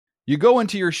You go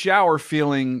into your shower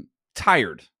feeling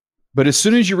tired, but as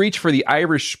soon as you reach for the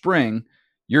Irish Spring,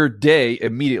 your day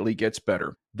immediately gets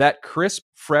better. That crisp,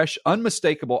 fresh,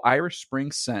 unmistakable Irish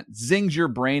Spring scent zings your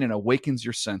brain and awakens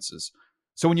your senses.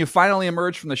 So when you finally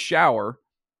emerge from the shower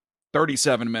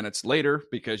 37 minutes later,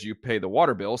 because you pay the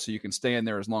water bill so you can stay in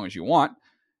there as long as you want,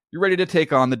 you're ready to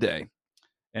take on the day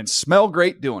and smell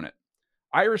great doing it.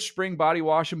 Irish Spring Body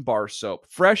Wash and Bar Soap.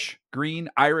 Fresh, green,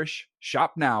 Irish.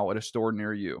 Shop now at a store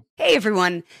near you. Hey,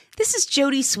 everyone. This is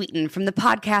Jody Sweeten from the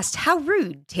podcast How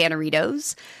Rude,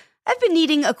 Tanneritos. I've been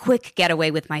needing a quick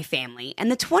getaway with my family,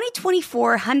 and the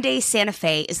 2024 Hyundai Santa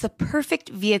Fe is the perfect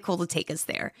vehicle to take us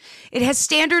there. It has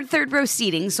standard third-row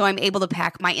seating, so I'm able to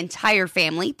pack my entire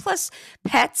family, plus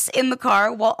pets, in the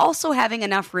car, while also having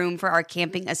enough room for our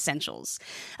camping essentials.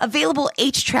 Available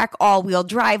H-Track all-wheel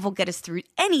drive will get us through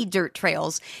any dirt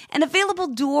trails, and available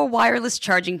dual wireless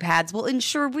charging pads will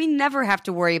ensure we never have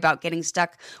to worry about getting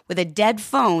stuck with a dead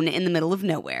phone in the middle of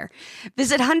nowhere.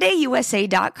 Visit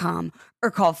HyundaiUSA.com or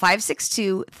call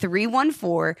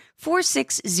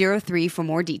 562-314-4603 for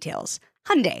more details.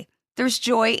 Hyundai, there's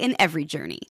joy in every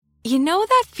journey. You know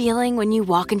that feeling when you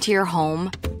walk into your home,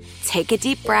 take a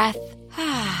deep breath,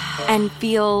 and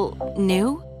feel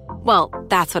new? Well,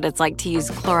 that's what it's like to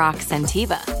use Clorox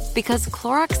Scentiva. Because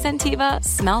Clorox Scentiva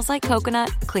smells like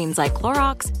coconut, cleans like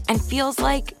Clorox, and feels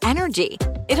like energy.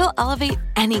 It'll elevate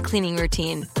any cleaning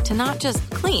routine to not just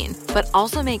clean, but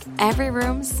also make every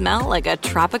room smell like a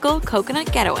tropical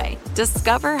coconut getaway.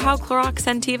 Discover how Clorox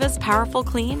Scentiva's powerful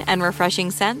clean and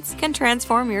refreshing scents can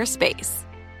transform your space.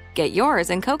 Get yours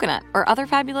in coconut or other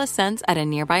fabulous scents at a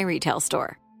nearby retail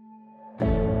store.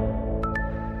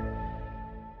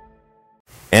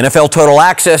 NFL Total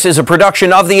Access is a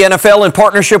production of the NFL in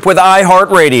partnership with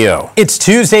iHeartRadio. It's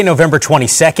Tuesday, November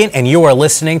 22nd, and you are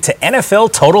listening to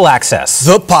NFL Total Access,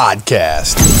 the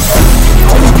podcast.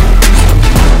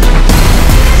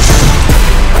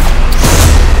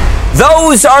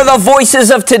 Those are the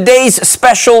voices of today's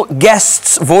special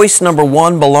guests. Voice number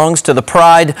one belongs to the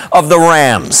pride of the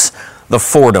Rams. The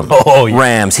Fordham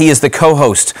Rams. He is the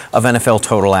co-host of NFL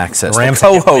Total Access, the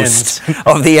co-host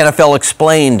of the NFL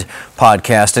Explained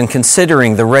podcast, and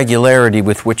considering the regularity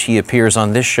with which he appears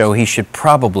on this show, he should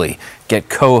probably get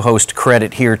co-host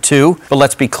credit here too. But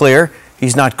let's be clear,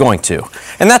 he's not going to.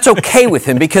 And that's okay with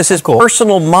him because his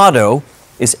personal motto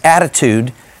is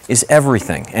attitude is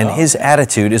everything, and his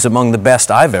attitude is among the best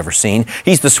I've ever seen.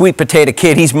 He's the Sweet Potato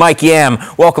Kid. He's Mike Yam.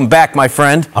 Welcome back, my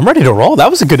friend. I'm ready to roll. That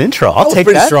was a good intro. I'll take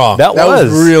that. Strong. That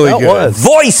was really good.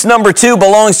 Voice number two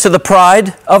belongs to the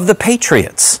pride of the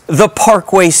Patriots, the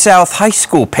Parkway South High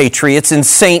School Patriots in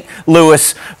St.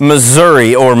 Louis,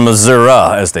 Missouri, or Missouri,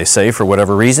 as they say, for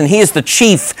whatever reason. He is the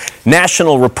chief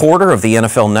national reporter of the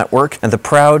NFL Network and the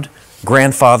proud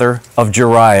grandfather of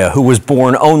Jariah, who was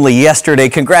born only yesterday.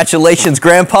 Congratulations,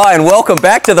 Grandpa, and welcome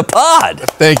back to the pod.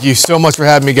 Thank you so much for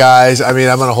having me, guys. I mean,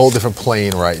 I'm on a whole different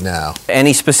plane right now.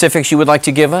 Any specifics you would like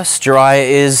to give us? Jariah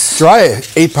is?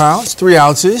 Jariah, 8 pounds, 3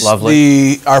 ounces.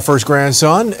 Lovely. Our first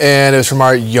grandson, and it was from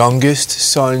our youngest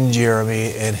son,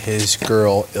 Jeremy, and his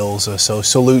girl, Ilza. So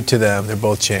salute to them. They're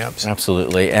both champs.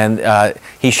 Absolutely. And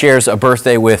he shares a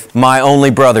birthday with my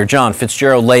only brother, John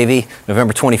Fitzgerald Levy,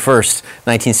 November 21st,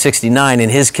 1969. In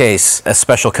his case, a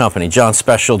special company. John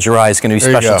Special, Jariah is going to be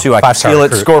special too. I can feel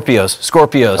it.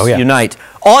 Scorpios, unite.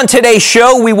 On today's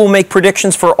show, we will make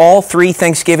predictions for all 3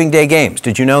 Thanksgiving Day games.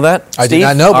 Did you know that, Steve? I did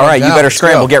not know. All right, you better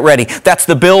scramble. Get ready. That's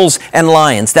the Bills and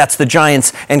Lions. That's the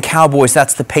Giants and Cowboys.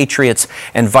 That's the Patriots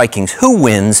and Vikings. Who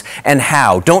wins and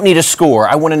how? Don't need a score.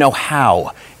 I want to know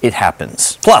how it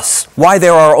happens. Plus, why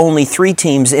there are only 3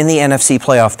 teams in the NFC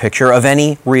playoff picture of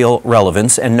any real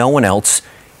relevance, and no one else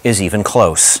is even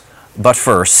close. But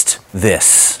first,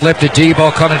 this. Flip to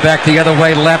Debo, coming back the other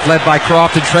way, left, led by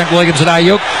Croft and Trent Williams and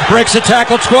Ayuk. Breaks the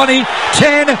tackle, 20,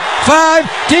 10, 5.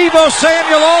 Debo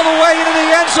Samuel all the way into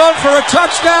the end zone for a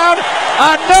touchdown.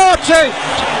 Anoche,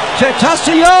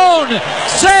 Tentacion,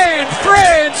 San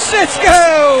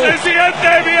Francisco. Es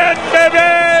siente bien,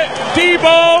 baby.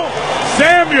 Debo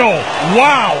Samuel.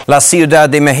 Wow. La Ciudad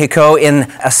de Mexico in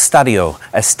Estadio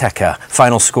Azteca.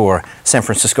 Final score, San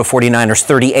Francisco 49ers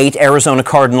 38, Arizona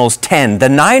Cardinals 10. The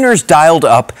Niners dialed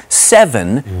up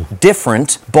 7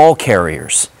 different ball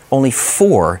carriers. Only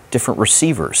 4 different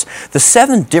receivers. The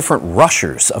 7 different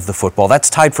rushers of the football, that's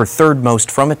tied for 3rd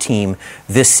most from a team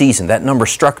this season. That number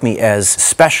struck me as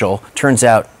special. Turns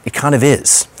out it kind of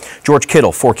is. George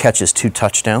Kittle, 4 catches, 2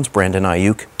 touchdowns. Brandon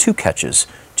Ayuk, 2 catches,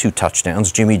 2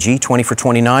 touchdowns. Jimmy G, 20 for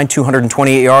 29,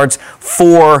 228 yards,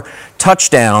 4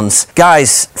 touchdowns.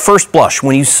 Guys, first blush,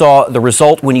 when you saw the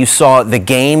result, when you saw the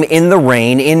game in the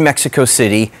rain in Mexico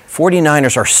City,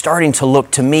 49ers are starting to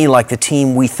look to me like the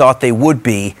team we thought they would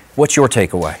be. What's your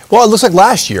takeaway? Well, it looks like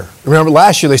last year. Remember,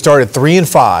 last year they started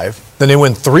 3-5, then they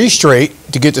went 3 straight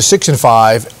to get to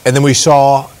 6-5, and then we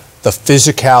saw the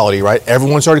physicality, right?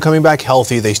 Everyone started coming back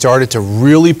healthy. They started to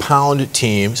really pound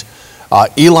teams.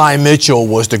 Eli Mitchell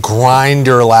was the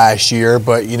grinder last year,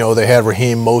 but, they had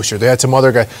Raheem Mostert. They had some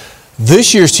other guys.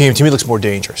 This year's team, to me, looks more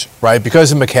dangerous, right?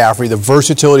 Because of McCaffrey, the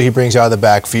versatility he brings out of the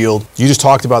backfield. You just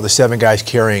talked about the 7 guys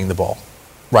carrying the ball,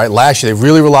 right? Last year, they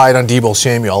really relied on Deebo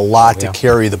Samuel a lot to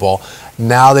carry the ball.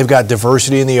 Now they've got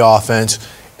diversity in the offense.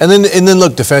 And then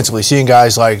look, defensively, seeing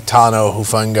guys like Tano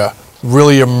Hufanga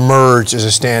really emerge as a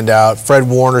standout. Fred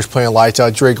Warner's playing lights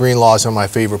out. Dre Greenlaw is one of my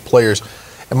favorite players.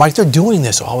 And, Mike, they're doing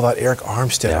this all without Eric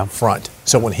Armstead up front.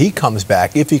 So when he comes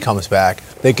back, if he comes back,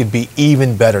 they could be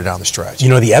even better down the stretch.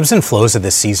 The ebbs and flows of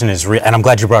this season is real, and I'm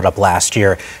glad you brought it up last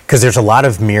year, because there's a lot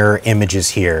of mirror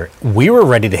images here. We were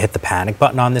ready to hit the panic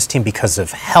button on this team because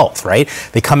of health, right?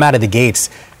 They come out of the gates.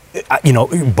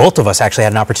 Both of us actually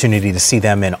had an opportunity to see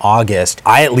them in August.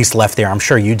 I at least left there, I'm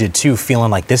sure you did too,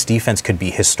 feeling like this defense could be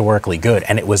historically good.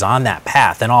 And it was on that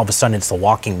path. Then all of a sudden it's the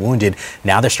walking wounded.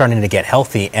 Now they're starting to get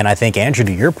healthy. And I think, Andrew,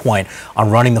 to your point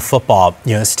on running the football,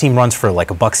 this team runs for like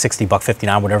 $160,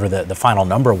 $159, whatever the final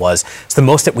number was. It's the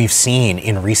most that we've seen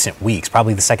in recent weeks,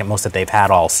 probably the second most that they've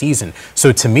had all season.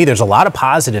 So to me, there's a lot of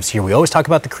positives here. We always talk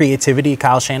about the creativity of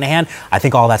Kyle Shanahan. I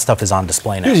think all that stuff is on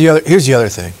display now. Here's the other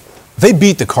thing. They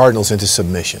beat the Cardinals into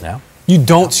submission. Yeah. You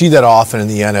don't see that often in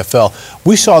the NFL.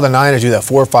 We saw the Niners do that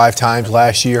 4 or 5 times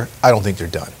last year. I don't think they're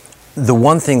done. The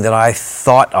one thing that I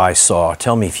thought I saw,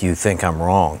 tell me if you think I'm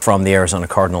wrong, from the Arizona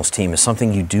Cardinals team is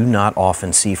something you do not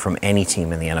often see from any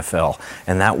team in the NFL,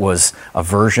 and that was a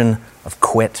version of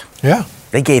quit. Yeah.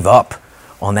 They gave up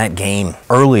on that game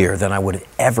earlier than I would have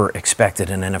ever expected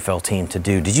an NFL team to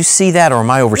do. Did you see that, or am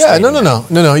I overstating? Yeah,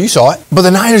 no, you saw it. But the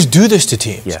Niners do this to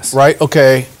teams. Yes. Right?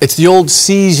 Okay, it's the old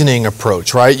seasoning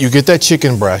approach, right? You get that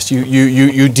chicken breast, you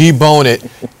debone it,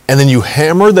 and then you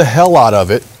hammer the hell out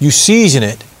of it, you season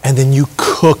it, and then you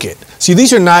cook it. See,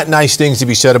 these are not nice things to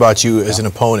be said about you as an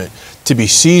opponent. To be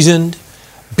seasoned,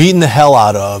 beaten the hell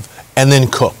out of, and then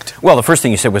cooked. Well, the first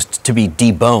thing you said was to be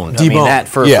deboned. I mean, that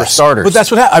for yes. starters. But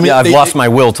that's what happened. I've lost my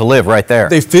will to live right there.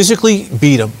 They physically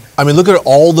beat them. I mean, look at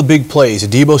all the big plays,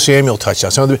 the Deebo Samuel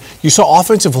touchdown. You saw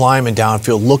offensive linemen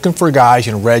downfield looking for guys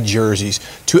in red jerseys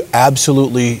to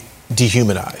absolutely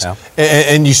dehumanize. Yeah.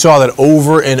 And you saw that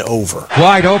over and over.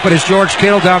 Wide open is George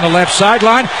Kittle down the left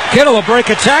sideline. Kittle will break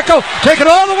a tackle, take it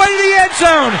all the way to the end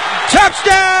zone.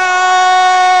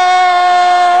 Touchdown!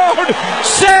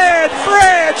 San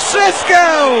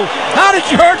Francisco! How did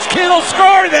George Kittle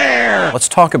score there? Let's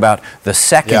talk about the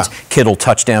second Kittle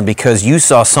touchdown, because you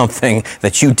saw something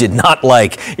that you did not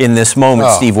like in this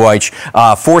moment, Steve Wyche.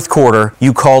 Fourth quarter,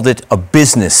 you called it a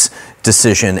business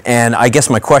decision. And I guess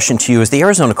my question to you is, the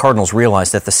Arizona Cardinals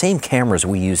realized that the same cameras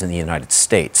we use in the United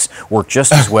States work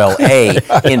just as well, A,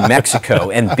 in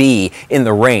Mexico, and B, in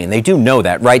the rain. They do know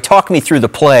that, right? Talk me through the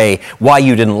play, why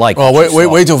you didn't like it. Well,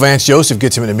 wait till Vance Joseph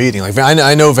gets him in a meeting. Like,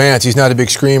 I know Vance, he's not a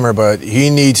big screamer, but he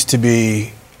needs to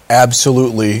be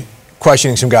absolutely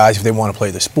questioning some guys if they want to play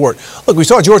the sport. Look, we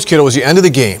saw George Kittle was the end of the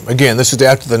game. Again, this was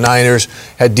after the Niners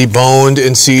had deboned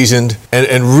and seasoned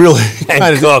and really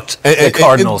and cooked the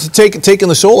Cardinals. Taking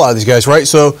the soul out of these guys, right?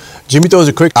 So Jimmy throws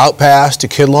a quick out pass to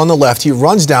Kittle on the left. He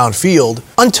runs downfield,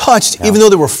 untouched, even though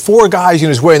there were 4 guys in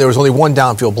his way and there was only 1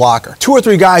 downfield blocker. 2 or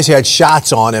 3 guys had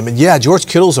shots on him, and George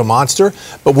Kittle's a monster,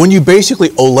 but when you basically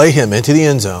Ole him into the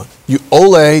end zone, you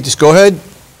Ole, just go ahead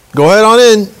on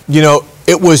in,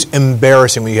 it was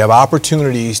embarrassing when you have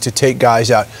opportunities to take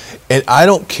guys out. And I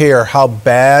don't care how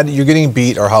bad you're getting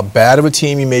beat or how bad of a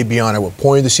team you may be on at what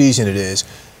point of the season it is.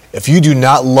 If you do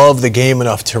not love the game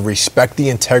enough to respect the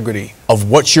integrity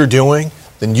of what you're doing,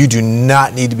 then you do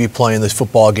not need to be playing this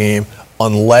football game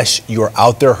unless you're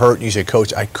out there hurt and you say,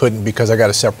 Coach, I couldn't because I got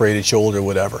a separated shoulder or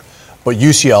whatever. But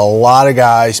you see a lot of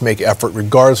guys make effort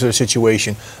regardless of the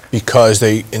situation because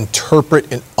they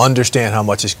interpret and understand how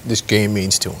much this game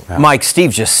means to them. Mike,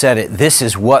 Steve just said it. This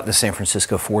is what the San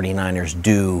Francisco 49ers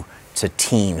do to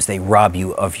teams. They rob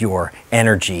you of your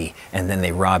energy, and then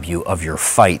they rob you of your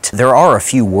fight. There are a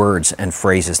few words and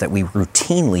phrases that we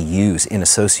routinely use in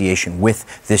association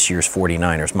with this year's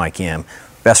 49ers. Mike Yam,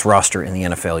 best roster in the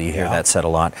NFL. You hear that said a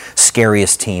lot.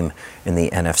 Scariest team in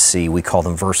the NFC. We call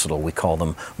them versatile. We call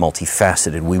them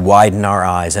multifaceted. We widen our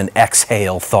eyes and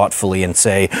exhale thoughtfully and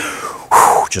say,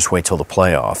 just wait till the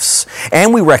playoffs.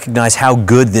 And we recognize how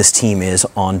good this team is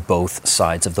on both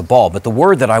sides of the ball. But the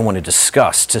word that I want to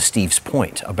discuss, to Steve's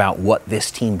point about what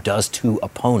this team does to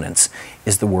opponents,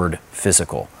 is the word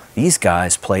physical. These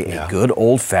guys play a good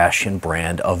old-fashioned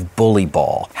brand of bully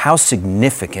ball. How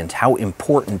significant, how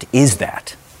important is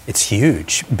that? It's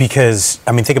huge because,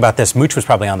 I mean, think about this. Mooch was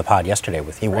probably on the pod yesterday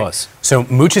with you. He was. So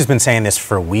Mooch has been saying this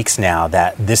for weeks now,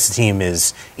 that this team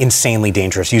is insanely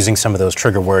dangerous, using some of those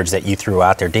trigger words that you threw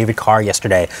out there. David Carr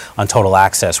yesterday on Total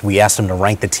Access, we asked him to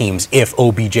rank the teams. If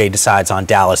OBJ decides on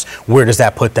Dallas, where does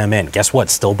that put them in? Guess what?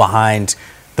 Still behind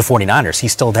the 49ers. He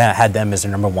still had them as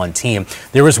their number one team.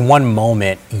 There was one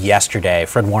moment yesterday,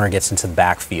 Fred Warner gets into the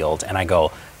backfield, and I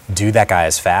go, dude, that guy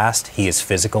is fast, he is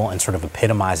physical, and sort of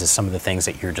epitomizes some of the things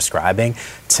that you're describing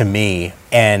to me.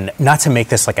 And not to make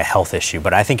this like a health issue,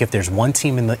 but I think if there's one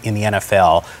team in the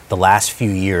NFL the last few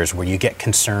years where you get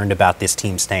concerned about this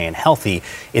team staying healthy,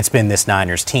 it's been this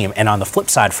Niners team. And on the flip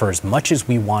side, for as much as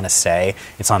we want to say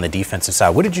it's on the defensive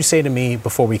side, what did you say to me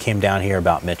before we came down here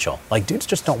about Mitchell? Like, dudes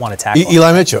just don't want to tackle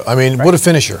Eli Mitchell. I mean, what a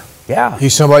finisher. Yeah.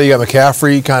 He's somebody, you got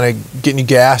McCaffrey kind of getting you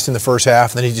gassed in the first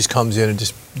half, and then he just comes in and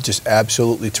just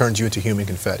absolutely turns you into human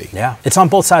confetti. Yeah. It's on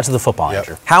both sides of the football,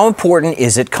 Andrew. How important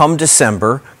is it come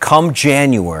December, come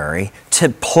January, to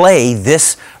play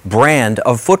this brand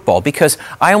of football? Because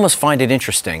I almost find it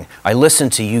interesting. I listen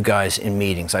to you guys in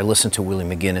meetings. I listen to Willie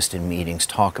McGinnis in meetings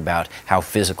talk about how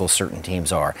physical certain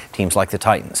teams are. Teams like the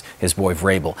Titans. His boy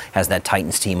Vrabel has that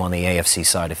Titans team on the AFC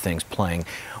side of things playing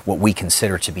what we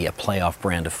consider to be a playoff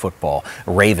brand of football.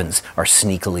 Ravens are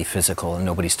sneakily physical, and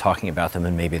nobody's talking about them,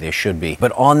 and maybe they should be.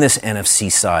 But on this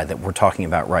NFC side that we're talking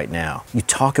about right now, you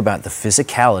talk about the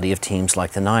physicality of teams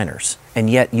like the Niners, and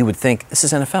yet you would think this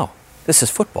is NFL. This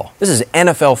is football. This is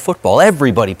NFL football.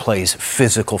 Everybody plays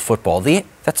physical football.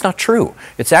 That's not true.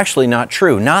 It's actually not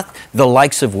true. Not the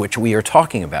likes of which we are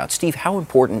talking about. Steve, how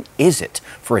important is it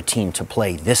for a team to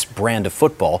play this brand of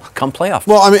football come playoff?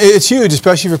 Well, I mean, it's huge,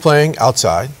 especially if you're playing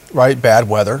outside, right? Bad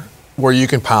weather, where you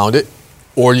can pound it,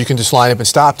 or you can just line up and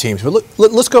stop teams. But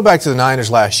let's go back to the Niners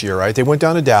last year, right? They went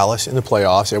down to Dallas in the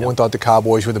playoffs. Everyone thought the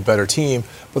Cowboys were the better team,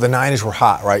 but the Niners were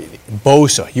hot, right?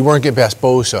 Bosa, you weren't getting past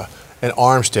Bosa and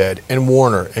Armstead and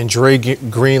Warner and Dre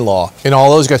Greenlaw and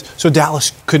all those guys. So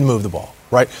Dallas couldn't move the ball,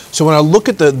 right? So when I look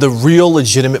at the real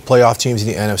legitimate playoff teams in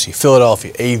the NFC,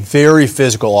 Philadelphia, a very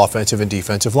physical offensive and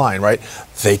defensive line, right?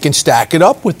 They can stack it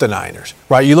up with the Niners,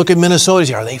 right? You look at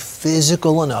Minnesota, are they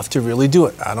physical enough to really do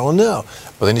it? I don't know.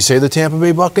 But then you say the Tampa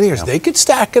Bay Buccaneers, they could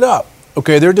stack it up.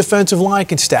 Okay, their defensive line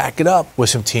can stack it up with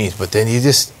some teams, but then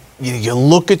you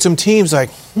look at some teams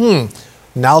like,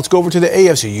 now let's go over to the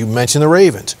AFC. You mentioned the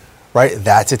Ravens. Right,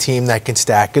 that's a team that can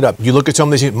stack it up. You look at some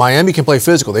of these teams. Miami can play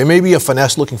physical. They may be a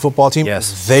finesse-looking football team.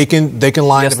 Yes, they can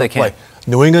line up and play.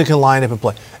 New England can line up and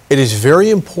play. It is very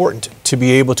important to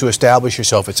be able to establish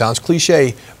yourself. It sounds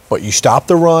cliche, but you stop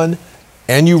the run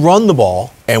and you run the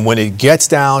ball. And when it gets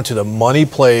down to the money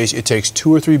plays, it takes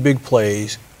 2 or 3 big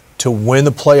plays to win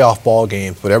the playoff ball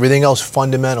game. But everything else,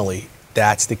 fundamentally,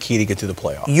 that's the key to get to the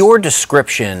playoffs. Your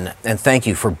description, and thank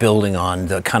you for building on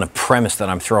the kind of premise that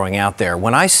I'm throwing out there.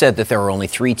 When I said that there are only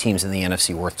 3 teams in the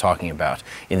NFC worth talking about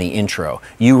in the intro,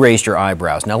 you raised your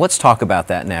eyebrows. Now let's talk about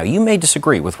that now. You may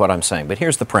disagree with what I'm saying, but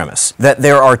here's the premise. That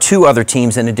there are 2 other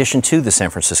teams in addition to the San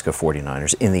Francisco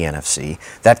 49ers in the NFC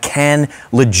that can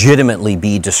legitimately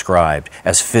be described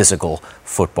as physical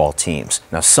football teams.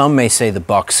 Now some may say the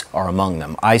Bucs are among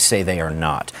them. I say they are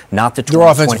not. Not the their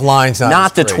offensive line's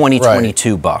not the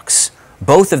 2022 right. Bucs.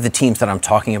 Both of the teams that I'm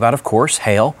talking about, of course,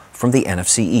 hail from the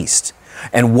NFC East.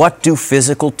 And what do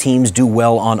physical teams do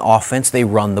well on offense? They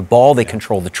run the ball. They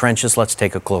control the trenches. Let's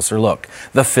take a closer look.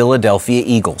 The Philadelphia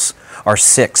Eagles are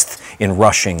 6th in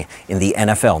rushing in the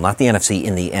NFL, not the NFC,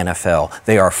 in the NFL.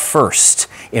 They are 1st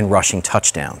in rushing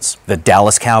touchdowns. The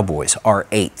Dallas Cowboys are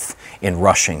 8th in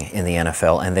rushing in the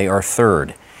NFL, and they are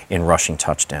 3rd in rushing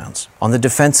touchdowns. On the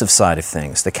defensive side of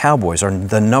things, the Cowboys are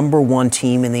the number 1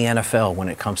 team in the NFL when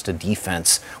it comes to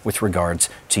defense with regards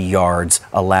to yards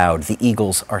allowed. The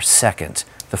Eagles are 2nd.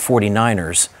 The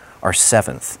 49ers are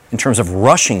 7th. In terms of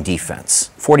rushing defense,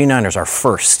 49ers are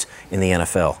 1st in the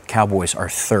NFL. Cowboys are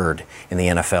 3rd in the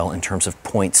NFL in terms of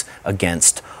points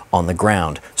against on the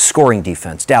ground. Scoring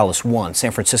defense, Dallas 1,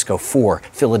 San Francisco 4,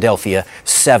 Philadelphia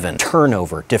 7.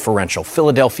 Turnover differential,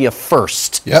 Philadelphia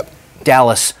 1st. Yep.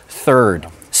 Dallas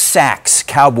 3rd. Sacks,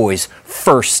 Cowboys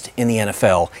 1st in the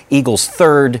NFL. Eagles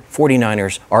 3rd.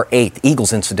 49ers are 8th.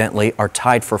 Eagles, incidentally, are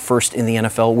tied for 1st in the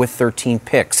NFL with 13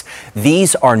 picks.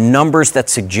 These are numbers that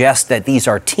suggest that these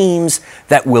are teams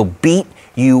that will beat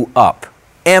you up.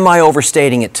 Am I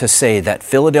overstating it to say that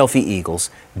Philadelphia Eagles,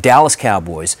 Dallas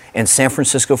Cowboys, and San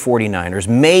Francisco 49ers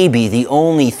may be the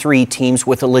only 3 teams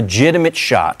with a legitimate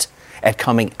shot at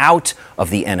coming out of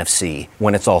the NFC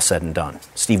when it's all said and done?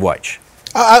 Steve Wyche.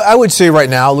 I would say right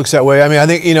now it looks that way. I mean, I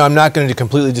think, I'm not going to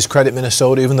completely discredit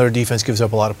Minnesota, even though their defense gives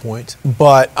up a lot of points.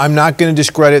 But I'm not going to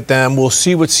discredit them. We'll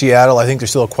see with Seattle. I think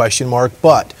there's still a question mark.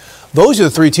 But those are the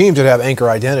 3 teams that have anchor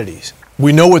identities.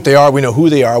 We know what they are. We know who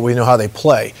they are. We know how they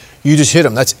play. You just hit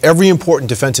them. That's every important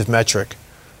defensive metric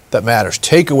that matters.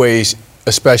 Takeaways,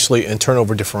 especially, and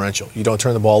turnover differential. You don't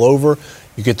turn the ball over.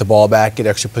 You get the ball back, get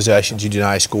extra possessions. You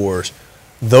deny scores.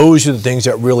 Those are the things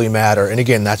that really matter. And,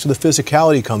 again, that's where the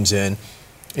physicality comes in.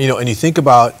 And you think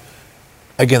about,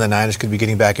 again, the Niners could be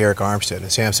getting back Eric Armstead and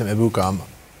Samson Ebukam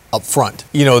up front.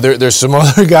 There's some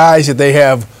other guys that they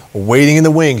have waiting in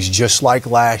the wings, just like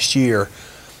last year.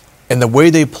 And the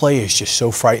way they play is just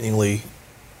so frighteningly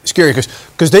scary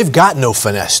because they've got no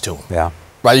finesse to them. Yeah.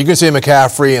 Right? You can say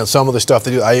McCaffrey and some of the stuff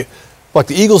they do. But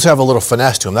the Eagles have a little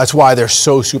finesse to them. That's why they're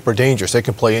so super dangerous. They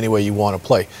can play any way you want to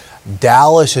play.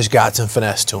 Dallas has got some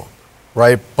finesse to them.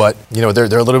 Right, but they're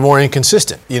a little more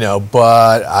inconsistent.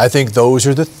 But I think those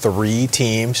are the 3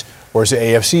 teams, whereas the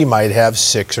AFC might have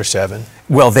 6 or 7.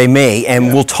 Well, they may, and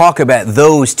we'll talk about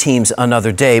those teams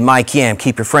another day. Mike Yam,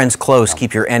 keep your friends close,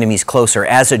 keep your enemies closer.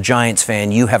 As a Giants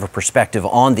fan, you have a perspective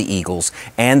on the Eagles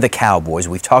and the Cowboys.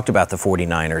 We've talked about the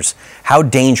 49ers. How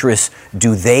dangerous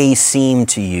do they seem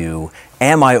to you?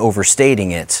 Am I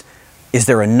overstating it? Is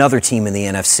there another team in the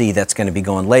NFC that's going to be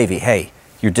going, Levy, hey,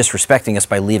 you're disrespecting us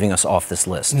by leaving us off this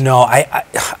list? No, I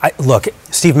look,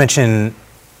 Steve mentioned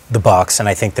the Bucs, and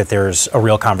I think that there's a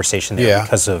real conversation there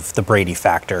because of the Brady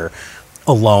factor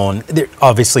alone.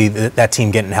 Obviously, that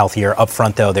team getting healthier. Up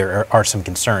front, though, there are some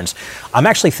concerns. I'm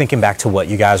actually thinking back to what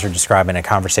you guys were describing in a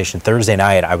conversation Thursday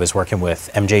night. I was working with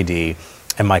MJD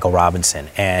and Michael Robinson,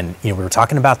 and we were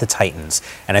talking about the Titans,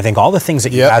 and I think all the things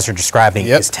that you guys are describing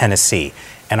is Tennessee.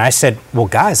 And I said, well,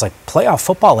 guys, like playoff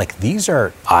football, like these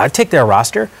are, I'd take their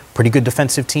roster, pretty good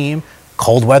defensive team.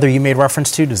 Cold weather you made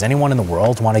reference to. Does anyone in the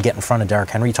world want to get in front of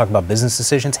Derrick Henry? You talk about business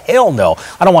decisions? Hell no.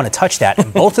 I don't want to touch that.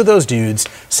 And both of those dudes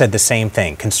said the same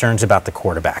thing, concerns about the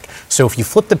quarterback. So if you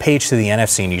flip the page to the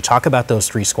NFC and you talk about those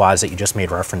 3 squads that you just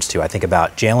made reference to, I think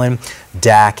about Jalen,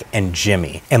 Dak, and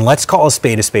Jimmy. And let's call a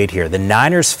spade here. The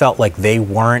Niners felt like they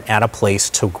weren't at a place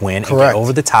to win and get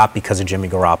over the top because of Jimmy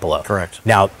Garoppolo. Correct.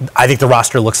 Now, I think the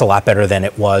roster looks a lot better than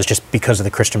it was just because of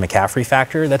the Christian McCaffrey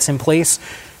factor that's in place.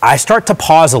 I start to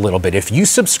pause a little bit. If you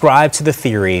subscribe to the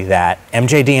theory that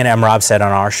MJD and M-Rob said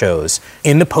on our shows,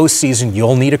 in the postseason,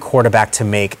 you'll need a quarterback to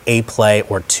make a play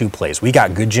or 2 plays. We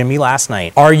got good Jimmy last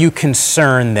night. Are you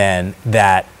concerned then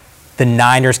that the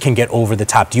Niners can get over the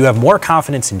top? Do you have more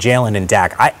confidence in Jalen and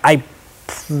Dak? I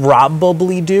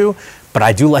probably do, but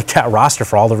I do like that roster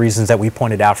for all the reasons that we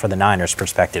pointed out for the Niners'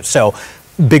 perspective. So,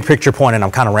 big picture point, and I'm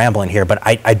kind of rambling here, but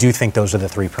I do think those are the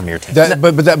 3 premier teams.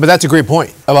 But that's a great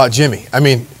point about Jimmy. I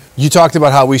mean, you talked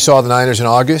about how we saw the Niners in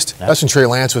August. Yeah. That's when Trey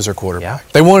Lance was their quarterback.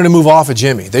 Yeah. They wanted to move off of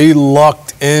Jimmy. They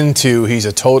lucked into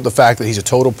the fact that he's a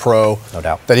total pro, no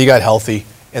doubt, that he got healthy,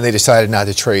 and they decided not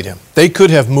to trade him. They could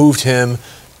have moved him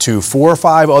to 4 or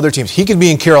 5 other teams. He could be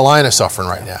in Carolina suffering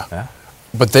right now. Yeah.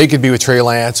 But they could be with Trey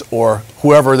Lance or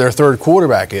whoever their third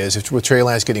quarterback is, with Trey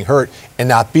Lance getting hurt, and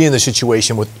not be in the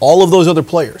situation with all of those other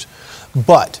players.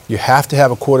 But you have to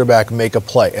have a quarterback make a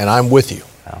play, and I'm with you.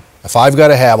 If I've got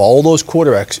to have all those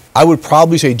quarterbacks, I would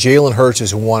probably say Jalen Hurts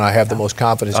is the one I have the most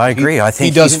confidence in. I agree. I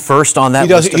think he's first on that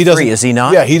list of 3, is he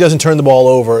not? Yeah, he doesn't turn the ball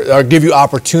over or give you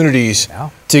opportunities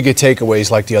to get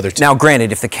takeaways like the other two. Now,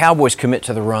 granted, if the Cowboys commit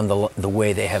to the run the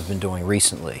way they have been doing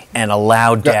recently and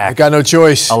allow Dak... Got no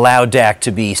choice. Allow Dak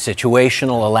to be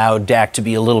situational, allow Dak to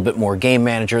be a little bit more game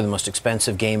manager, the most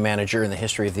expensive game manager in the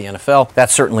history of the NFL, that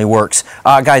certainly works.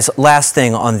 Guys, last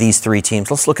thing on these 3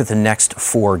 teams, let's look at the next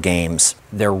 4 games.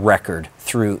 Their record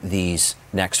through these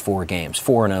next 4 games.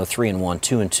 4-0, 3-1,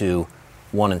 2-2,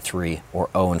 1-3, or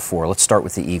 0-4. Let's start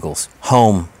with the Eagles.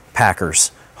 Home,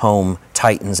 Packers. Home,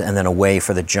 Titans, and then away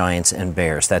for the Giants and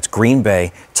Bears. That's Green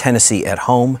Bay, Tennessee at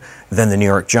home, then the New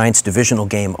York Giants divisional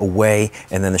game away,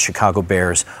 and then the Chicago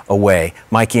Bears away.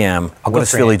 Mike Yam, what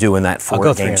does Philly do in that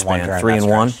 4-game span?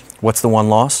 3-1? What's the 1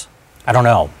 loss? I don't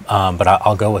know, but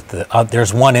I'll go with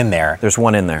there's 1 in there. There's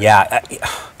 1 in there. Yeah,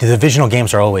 the divisional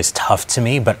games are always tough to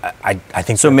me, but I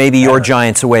think so. Maybe your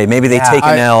Giants away. Maybe they take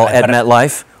an L at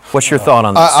MetLife. What's your thought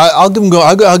on this? I'll give them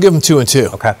I'll give them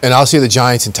 2-2. Okay. And I'll say the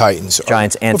Giants and Titans.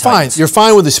 Giants and Fine. Titans. You're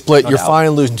fine with the split. You're fine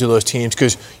losing to those teams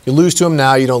because you lose to them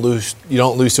now. You don't lose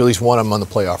to at least one of them on the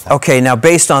playoff run. Okay, now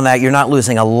based on that, you're not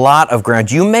losing a lot of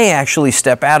ground. You may actually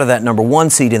step out of that number 1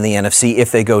 seed in the NFC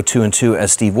if they go 2-2,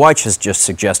 as Steve Wyche has just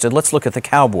suggested. Let's look at the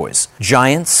Cowboys.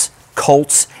 Giants,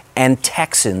 Colts, and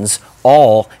Texans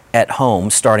all at home,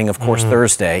 starting, of course,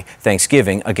 Thursday,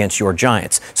 Thanksgiving, against your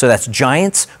Giants. So that's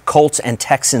Giants, Colts, and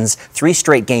Texans, 3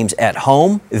 straight games at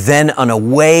home, then an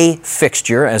away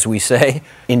fixture, as we say,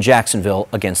 in Jacksonville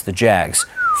against the Jags.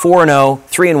 4-0,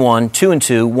 3-1,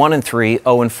 2-2, 1-3,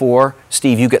 0-4.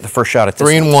 Steve, you get the first shot at this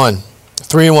 3-1.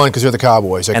 3-1 because they're the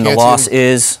Cowboys. And the loss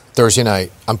is? Thursday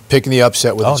night. I'm picking the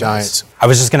upset with the Giants. Nice. I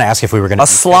was just going to ask if we were going to. A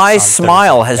sly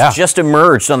smile has just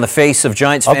emerged on the face of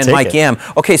Giants fan Mike Yam.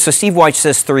 Okay, so Steve Wyche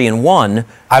says 3-1.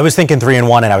 I was thinking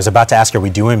 3-1, and I was about to ask, are we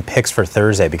doing picks for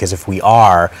Thursday? Because if we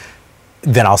are,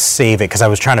 then I'll save it because I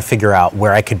was trying to figure out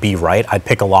where I could be right. I'd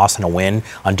pick a loss and a win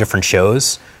on different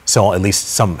shows. So at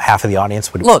least half of the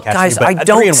audience would Look, catch guys, me, I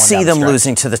don't see them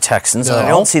losing to the Texans. No. I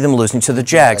don't see them losing to the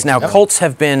Jags. Now, Colts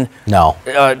have been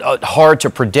hard to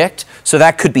predict, so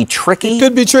that could be tricky. It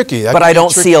could be tricky. But I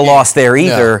don't see a loss there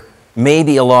either. No.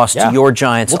 Maybe a loss to your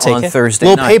Giants on Thursday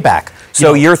night. Little payback.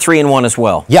 So you're 3-1 as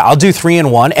well. Yeah, I'll do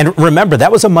 3-1. And remember,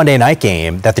 that was a Monday night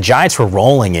game that the Giants were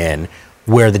rolling in,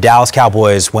 where the Dallas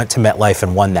Cowboys went to MetLife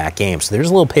and won that game. So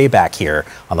there's a little payback here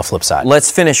on the flip side.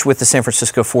 Let's finish with the San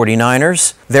Francisco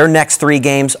 49ers. Their next 3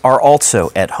 games are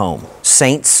also at home.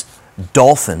 Saints,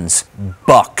 Dolphins,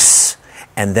 Bucks,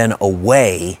 and then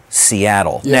away,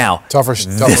 Seattle. Yeah, now, tougher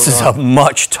this is a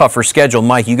much tougher schedule.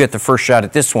 Mike, you get the first shot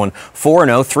at this one.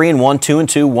 4-0, 3-1,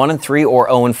 2-2, 1-3, or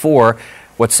 0-4.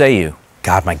 What say you?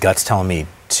 God, my gut's telling me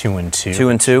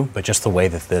 2-2. 2-2? But just the way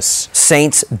that this...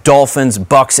 Saints, Dolphins,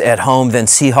 Bucks at home, then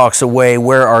Seahawks away.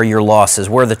 Where are your losses?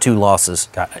 Where are the 2 losses?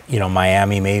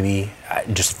 Miami maybe.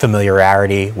 Just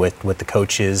familiarity with the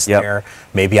coaches there.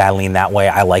 Maybe I lean that way.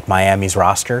 I like Miami's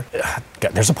roster.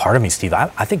 God, there's a part of me, Steve,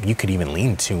 I think you could even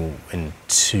lean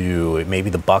to maybe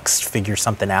the Bucks figure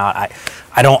something out.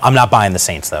 I'm not buying the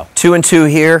Saints, though. 2-2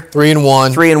 here.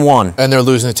 3-1. 3-1. And they're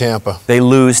losing to Tampa. They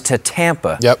lose to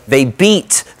Tampa. Yep. They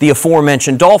beat the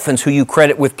aforementioned Dolphins, who you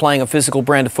credit with playing a physical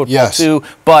brand of football too.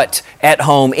 But at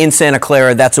home in Santa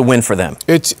Clara, that's a win for them.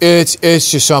 It's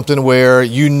just something where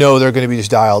they're going to be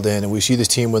just dialed in, and we see this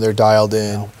team when they're dialed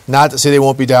in. Not to say they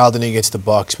won't be dialed in against the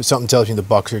Bucks, but something tells me the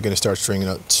Bucks are going to start stringing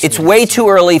up. It's way too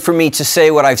early for me to say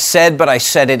what I've said, but I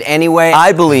said it anyway.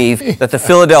 I believe that the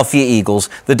Philadelphia Eagles,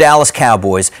 the Dallas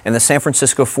Cowboys, and the San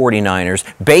Francisco 49ers,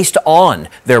 based on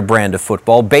their brand of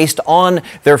football, based on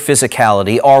their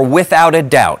physicality, are without a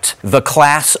doubt the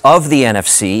class of the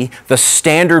NFC, the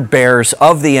standard bearers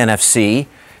of the NFC.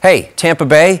 Hey, Tampa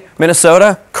Bay,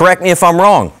 Minnesota, correct me if I'm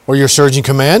wrong. Or your surging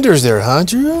commanders there, huh,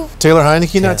 Drew? Taylor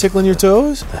Heineke not tickling your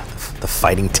toes? The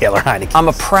fighting Taylor Heineke. I'm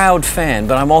a proud fan,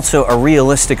 but I'm also a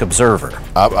realistic observer.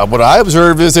 What I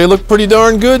observe is they look pretty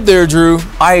darn good there, Drew.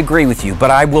 I agree with you, but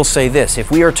I will say this.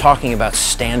 If we are talking about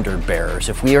standard bearers,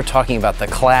 if we are talking about the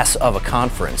class of a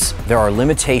conference, there are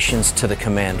limitations to the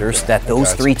Commanders that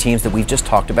those 3 teams that we've just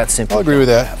talked about simply I'll agree with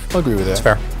that. That's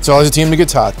fair. It's always a team that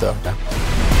gets hot, though. Yeah.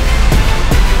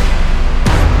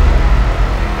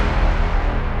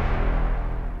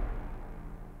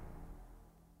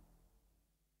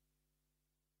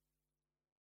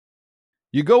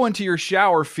 You go into your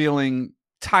shower feeling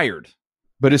tired,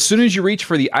 but as soon as you reach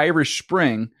for the Irish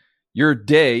Spring, your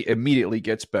day immediately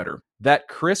gets better. That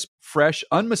crisp, fresh,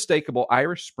 unmistakable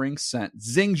Irish Spring scent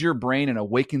zings your brain and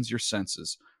awakens your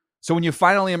senses. So when you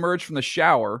finally emerge from the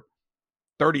shower,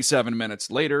 37 minutes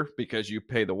later, because you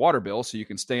pay the water bill so you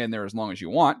can stay in there as long as you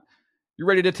want, you're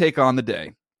ready to take on the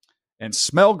day and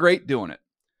smell great doing it.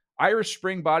 Irish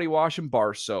Spring Body Wash and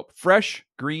Bar Soap. Fresh,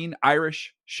 green,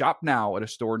 Irish. Shop now at a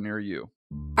store near you.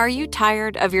 Are you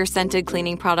tired of your scented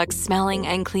cleaning products smelling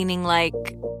and cleaning like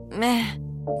meh?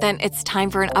 Then it's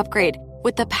time for an upgrade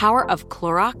with the power of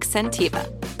Clorox Scentiva.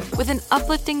 With an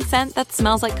uplifting scent that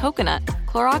smells like coconut,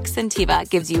 Clorox Scentiva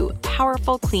gives you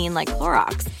powerful clean like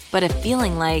Clorox, but a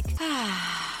feeling like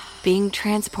being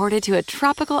transported to a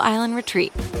tropical island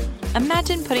retreat.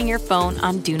 Imagine putting your phone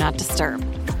on Do Not Disturb,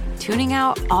 tuning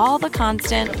out all the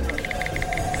constant,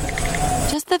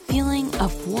 just the feeling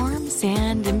of warm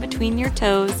sand in between your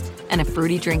toes and a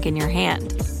fruity drink in your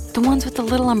hand. The ones with the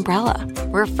little umbrella.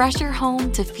 Refresh your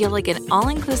home to feel like an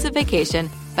all-inclusive vacation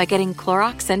by getting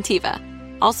Clorox Scentiva.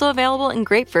 Also available in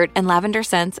grapefruit and lavender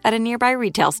scents at a nearby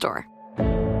retail store.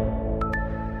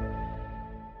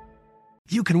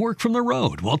 You can work from the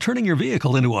road while turning your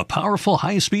vehicle into a powerful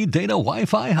high-speed data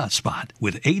Wi-Fi hotspot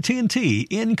with AT&T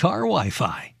in-car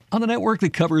Wi-Fi. on the network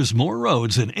that covers more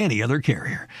roads than any other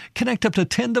carrier. Connect up to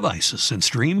 10 devices and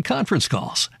stream conference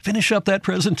calls. Finish up that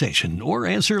presentation or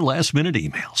answer last-minute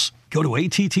emails. Go to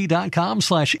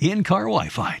att.com/in-car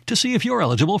Wi-Fi to see if you're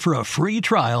eligible for a free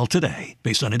trial today.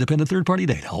 Based on independent third-party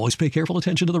data, always pay careful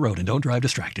attention to the road and don't drive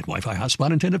distracted. Wi-Fi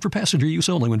hotspot intended for passenger use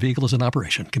only when vehicle is in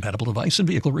operation. Compatible device and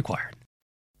vehicle required.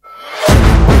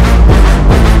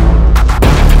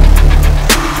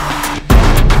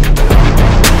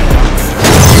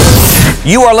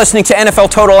 You are listening to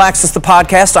NFL Total Access, the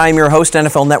podcast. I am your host,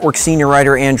 NFL Network senior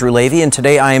writer Andrew Levy, and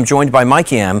today I am joined by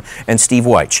Mike Yam and Steve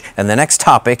Wyche. And the next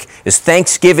topic is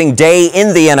Thanksgiving Day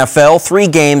in the NFL, 3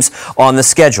 games on the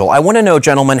schedule. I want to know,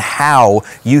 gentlemen, how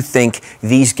you think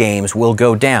these games will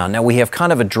go down. Now, we have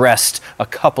kind of addressed a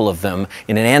couple of them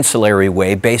in an ancillary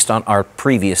way based on our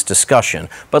previous discussion,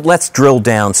 but let's drill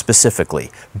down specifically.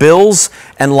 Bills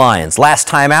and Lions. Last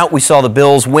time out, we saw the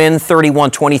Bills win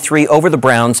 31-23 over the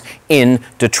Browns in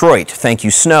Detroit. Thank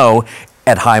you, Snow,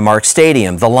 at Highmark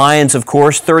Stadium. The Lions, of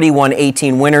course,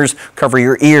 31-18 winners. Cover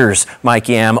your ears, Mike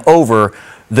Yam, over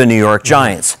the New York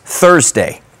Giants.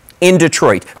 Thursday in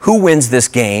Detroit. Who wins this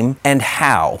game and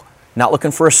how? Not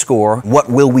looking for a score. What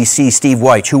will we see, Steve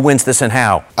Wyche? Who wins this and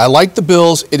how? I like the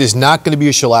Bills. It is not going to be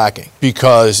a shellacking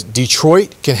because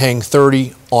Detroit can hang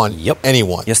 30 on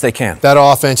anyone. Yes, they can. That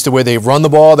offense, the way they run the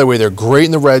ball, the way they're great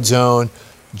in the red zone.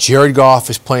 Jared Goff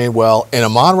is playing well. And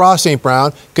Amon-Ra St.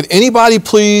 Brown, could anybody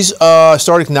please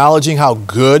start acknowledging how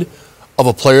good of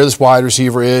a player this wide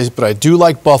receiver is? But I do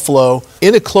like Buffalo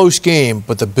in a close game,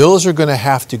 but the Bills are going to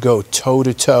have to go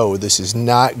toe-to-toe. This is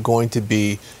not going to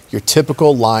be your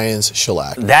typical Lions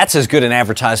shellac. That's as good an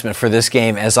advertisement for this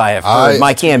game as I have heard.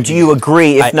 Mike Yam, do you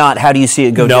agree? If not, how do you see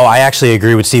it go down? No, I actually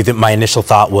agree with Steve that my initial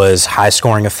thought was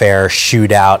high-scoring affair,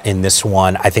 shootout in this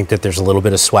one. I think that there's a little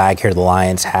bit of swag here the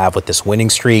Lions have with this winning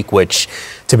streak, which,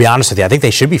 to be honest with you, I think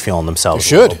they should be feeling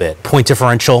themselves a little bit. Point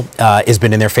differential has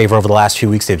been in their favor over the last few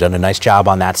weeks. They've done a nice job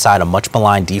on that side. A much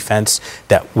maligned defense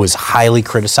that was highly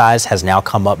criticized has now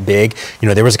come up big. You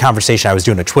know, there was a conversation, I was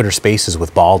doing a Twitter Spaces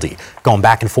with Baldy, going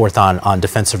back and forth on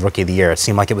Defensive Rookie of the Year. It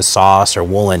seemed like it was Sauce or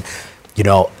Woolen. You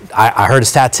know, I heard a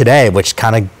stat today, which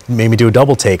kind of made me do a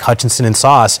double take. Hutchinson and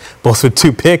Sauce, both with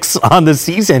 2 picks on the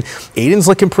season. Aiden's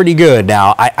looking pretty good.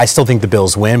 Now, I still think the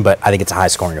Bills win, but I think it's a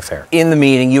high-scoring affair. In the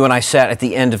meeting, you and I sat at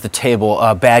the end of the table,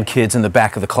 bad kids in the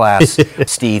back of the class,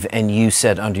 Steve, and you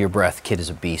said under your breath, kid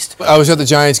is a beast. I was at the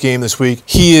Giants game this week.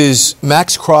 He is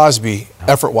Max Crosby,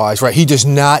 effort-wise, right? He does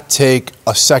not take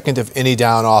a second of any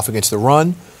down off against the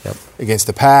run, against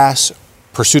the pass,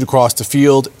 pursuit across the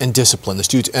field, and discipline. This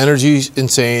dude's energy is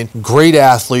insane. Great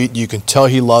athlete. You can tell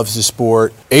he loves the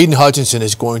sport. Aiden Hutchinson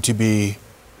is going to be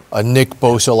a Nick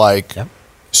Bosa-like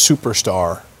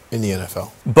superstar in the NFL.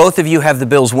 Both of you have the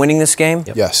Bills winning this game?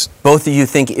 Yes. Both of you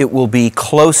think it will be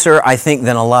closer, I think,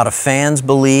 than a lot of fans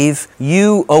believe.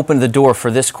 You opened the door for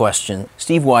this question.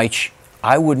 Steve Wyche,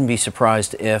 I wouldn't be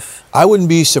surprised if... I wouldn't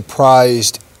be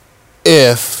surprised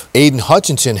if Aiden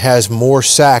Hutchinson has more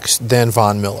sacks than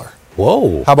Von Miller.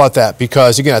 Whoa. How about that?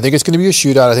 Because, again, I think it's going to be a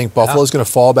shootout. I think Buffalo's going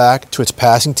to fall back to its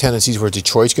passing tendencies where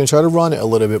Detroit's going to try to run it a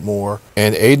little bit more.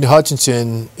 And Aiden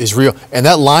Hutchinson is real. And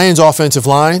that Lions offensive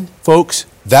line, folks,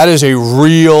 that is a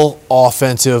real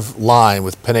offensive line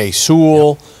with Penei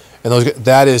Sewell. And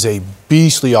that is a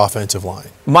beastly offensive line.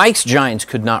 Mike's Giants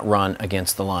could not run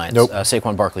against the Lions. Nope.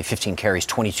 Saquon Barkley, 15 carries,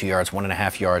 22 yards,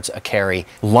 1.5 yards a carry.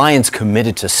 Lions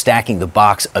committed to stacking the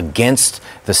box against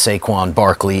the Saquon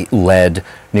Barkley-led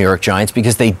New York Giants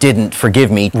because they didn't, forgive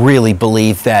me, really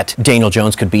believe that Daniel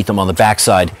Jones could beat them on the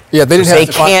backside. Yeah, they didn't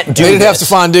have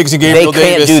Stephon Diggs and Gabriel Davis.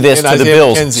 They can't do this to the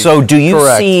Bills. McKenzie. So do you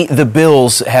see the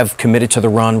Bills have committed to the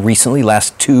run recently,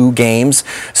 last 2 games,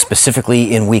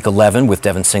 specifically in Week 11 with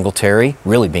Devin Singletary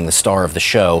really being the star of the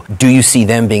show? Do you see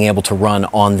them being able to run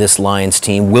on this Lions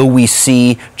team? Will we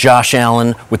see Josh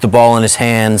Allen with the ball in his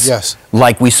hands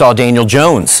like we saw Daniel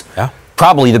Jones? Yeah.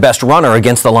 Probably the best runner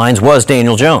against the Lions was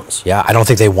Daniel Jones. Yeah, I don't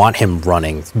think they want him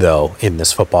running, though, in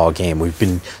this football game. We've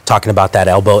been talking about that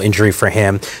elbow injury for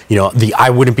him. You know,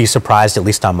 I wouldn't be surprised, at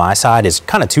least on my side, is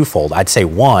kind of twofold. I'd say,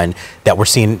 one, that we're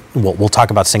seeing, we'll talk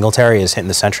about Singletary is hitting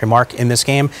the century mark in this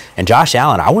game. And Josh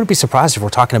Allen, I wouldn't be surprised if we're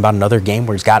talking about another game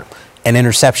where he's got an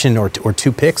interception or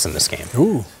 2 picks in this game.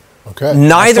 Ooh, okay.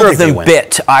 Neither of them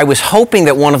bit. I was hoping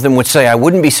that one of them would say, I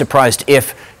wouldn't be surprised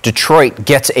if Detroit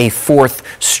gets a 4th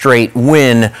straight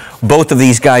win. Both of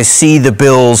these guys see the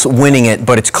Bills winning it,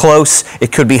 but it's close.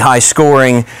 It could be high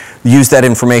scoring. Use that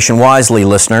information wisely,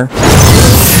 listener.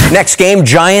 Next game,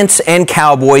 Giants and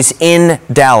Cowboys in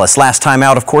Dallas. Last time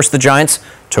out, of course, the Giants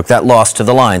took that loss to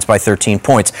the Lions by 13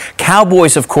 points.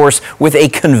 Cowboys, of course, with a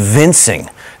convincing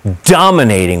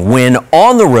dominating win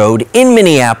on the road in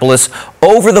Minneapolis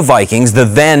over the Vikings, the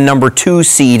then number 2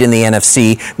 seed in the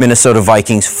NFC, Minnesota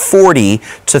Vikings,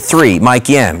 40-3. Mike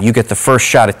Yam, you get the first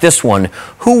shot at this one.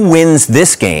 Who wins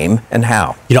this game and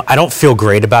how? I don't feel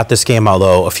great about this game,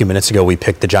 although a few minutes ago we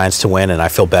picked the Giants to win, and I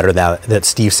feel better now that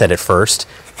Steve said it first.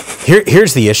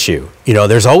 Here's the issue.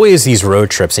 There's always these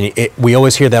road trips, and we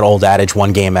always hear that old adage,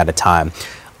 one game at a time.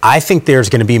 I think there's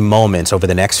going to be moments over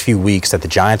the next few weeks that the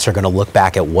Giants are going to look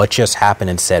back at what just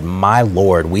happened and said, my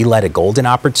Lord, we let a golden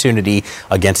opportunity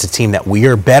against a team that we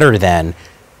are better than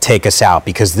take us out,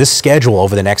 because this schedule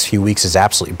over the next few weeks is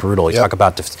absolutely brutal. You talk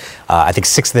about, I think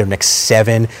 6 of their next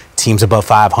 7 teams above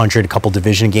 500, a couple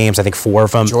division games, I think 4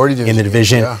 of them in the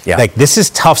division. Yeah. Like, this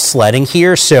is tough sledding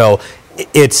here, so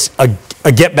it's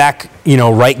a get back,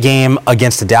 right game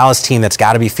against the Dallas team that's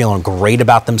got to be feeling great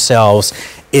about themselves.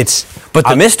 But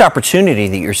the missed opportunity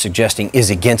that you're suggesting is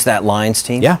against that Lions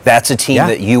team? Yeah. That's a team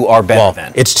that you are better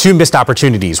than. It's 2 missed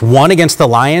opportunities. One against the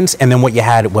Lions, and then what you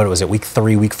had, what was it, week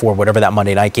 3, week 4, whatever that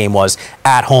Monday night game was,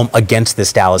 at home against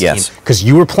this Dallas team. Because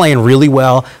you were playing really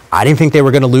well. I didn't think they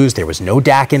were going to lose. There was no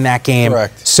Dak in that game.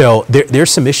 Correct. So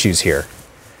there's some issues here.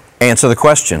 Answer the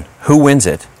question. Who wins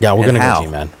it? Yeah, we're going to go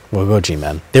G-Men. We'll go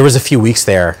G-Men. There was a few weeks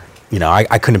there.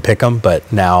 I couldn't pick them,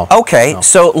 but now... Okay,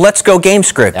 so let's go game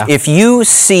script. Yeah. If you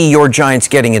see your Giants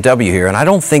getting a W here, and I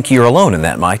don't think you're alone in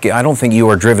that, Mike. I don't think you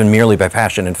are driven merely by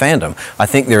passion and fandom. I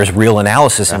think there's real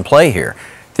analysis in play here.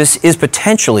 This is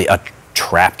potentially a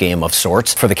trap game of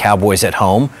sorts for the Cowboys at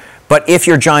home. But if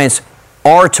your Giants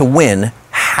are to win,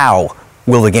 how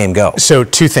will the game go? So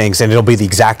 2 things, and it'll be the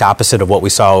exact opposite of what we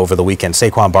saw over the weekend.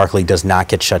 Saquon Barkley does not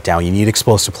get shut down. You need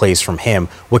explosive plays from him.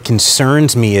 What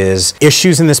concerns me is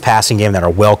issues in this passing game that are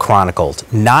well chronicled.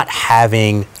 Not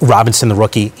having Robinson, the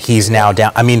rookie, he's now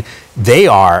down. I mean, they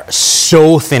are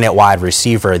so thin at wide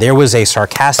receiver. There was a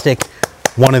sarcastic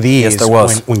one of these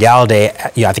when Galladay,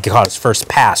 I think he caught his first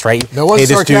pass, right? That was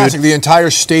sarcastic. The entire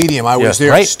stadium, I was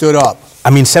there, stood up. I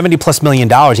mean, $70+ million.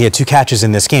 He had 2 catches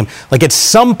in this game. Like, at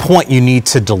some point, you need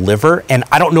to deliver. And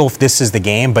I don't know if this is the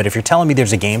game, but if you're telling me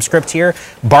there's a game script here,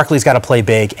 Barkley's got to play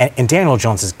big, and Daniel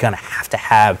Jones is going to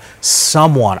have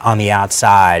someone on the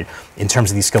outside in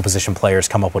terms of these skill position players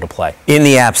come up with a play. In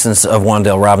the absence of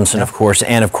Wan'Dale Robinson, of course,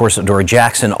 and of course Adoree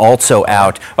Jackson also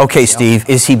out. Okay, Steve,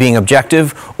 is he being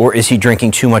objective, or is he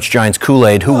drinking too much Giants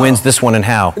Kool-Aid? Who wins this one and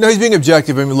how? No, he's being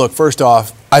objective. I mean, look, first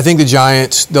off, I think the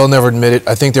Giants, they'll never admit it,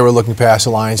 I think they were looking past the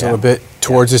Lions a little bit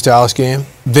towards this Dallas game.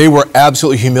 They were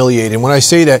absolutely humiliated. And when I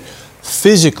say that,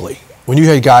 physically, when you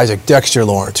had guys like Dexter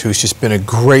Lawrence, who's just been a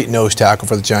great nose tackle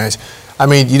for the Giants, I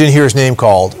mean, you didn't hear his name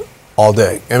called all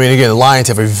day. I mean, again, the Lions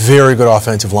have a very good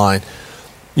offensive line.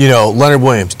 Leonard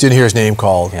Williams, didn't hear his name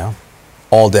called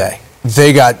all day.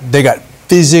 They got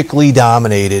physically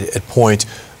dominated at points,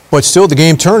 but still the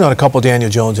game turned on a couple of Daniel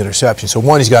Jones interceptions. So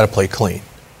one, he's got to play clean.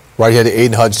 Right, he had the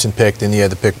Aiden Hudson pick, then he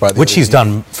had the pick by the which he's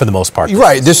done for the most part.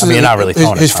 Right, this is not really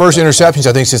his first interceptions,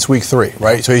 I think, since week 3.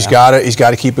 Right, so he's got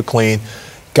to keep it clean.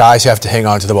 Guys have to hang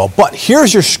on to the ball. But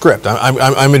here's your script.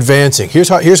 I'm advancing. Here's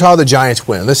how the Giants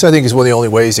win. This, I think, is one of the only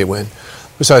ways they win.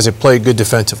 Besides, they play good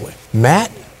defensively.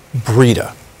 Matt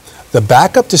Breida, the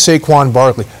backup to Saquon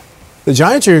Barkley. The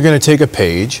Giants are going to take a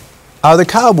page out of the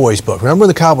Cowboys book. Remember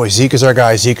the Cowboys, Zeke is our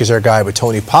guy, but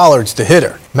Tony Pollard's the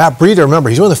hitter. Matt Breida, remember,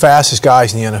 he's one of the fastest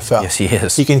guys in the NFL. Yes, he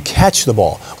is. He can catch the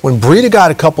ball. When Breida got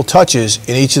a couple touches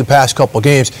in each of the past couple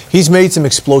games, he's made some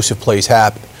explosive plays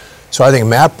happen. So I think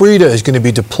Matt Breida is going to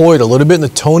be deployed a little bit in the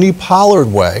Tony Pollard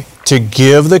way to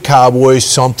give the Cowboys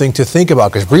something to think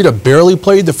about, because Breida barely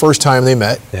played the first time they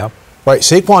met. Yep. Right,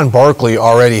 Saquon Barkley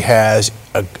already has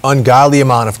an ungodly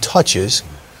amount of touches.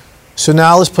 So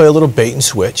now let's play a little bait and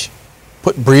switch.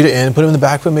 Put Breida in, put him in the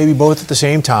backfield, maybe both at the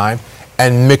same time,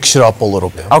 and mix it up a little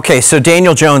bit. Okay, so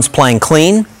Daniel Jones playing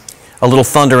clean, a little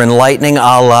thunder and lightning a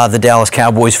la the Dallas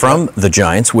Cowboys from the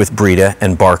Giants with Breida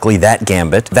and Barkley, that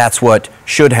gambit. That's what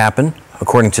should happen,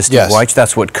 according to Steve Wyche.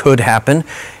 That's what could happen.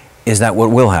 Is that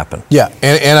what will happen? Yeah,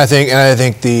 and I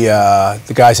think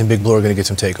the guys in Big Blue are going to get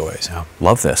some takeaways. Yeah.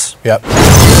 Love this. Yep.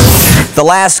 The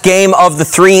last game of the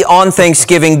 3 on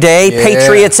Thanksgiving Day,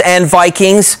 Patriots and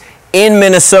Vikings in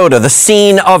Minnesota, the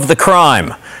scene of the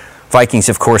crime. Vikings,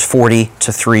 of course,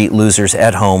 40-3 losers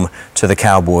at home to the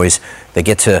Cowboys. They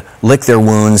get to lick their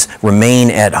wounds, remain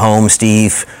at home.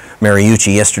 Steve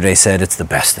Mariucci yesterday said it's the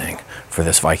best thing for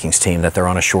this Vikings team that they're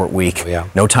on a short week. Yeah.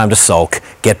 No time to sulk.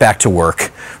 Get back to work.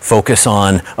 Focus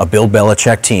on a Bill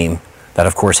Belichick team That,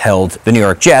 of course, held the New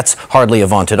York Jets, hardly a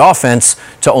vaunted offense,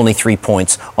 to only 3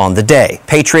 points on the day.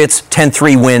 Patriots,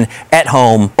 10-3 win at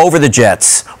home over the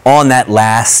Jets on that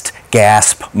last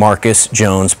gasp Marcus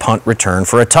Jones punt return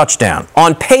for a touchdown.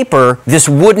 On paper, this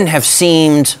wouldn't have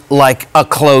seemed like a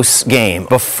close game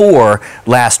before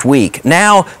last week.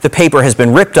 Now the paper has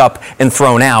been ripped up and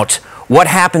thrown out. What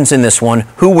happens in this one?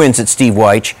 Who wins it, Steve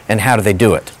Wyche, and how do they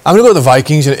do it? I'm going to go with the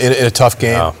Vikings in a tough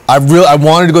game. Oh. I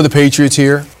wanted to go the Patriots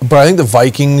here, but I think the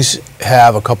Vikings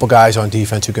have a couple guys on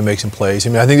defense who can make some plays. I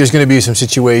mean, I think there's going to be some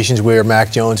situations where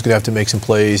Mac Jones is going to have to make some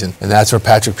plays, and that's where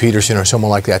Patrick Peterson or someone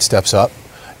like that steps up.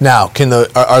 Now,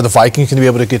 are the Vikings going to be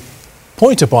able to get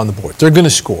points up on the board? They're going to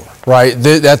score, right?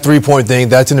 That 3-point thing,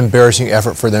 that's an embarrassing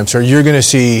effort for them. So you're going to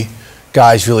see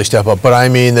guys really step up. But I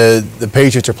mean, the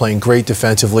Patriots are playing great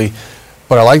defensively.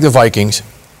 But I like the Vikings.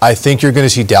 I think you're going to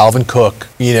see Dalvin Cook,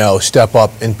 step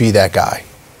up and be that guy.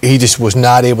 He just was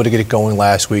not able to get it going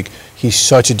last week. He's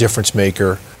such a difference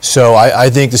maker. So I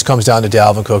think this comes down to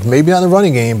Dalvin Cook. Maybe not in the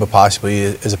running game, but possibly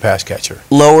as a pass catcher.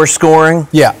 Lower scoring?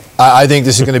 Yeah. I think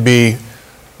this is going to be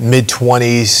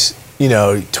mid-20s,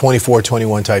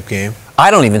 24-21 type game. I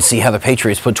don't even see how the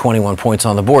Patriots put 21 points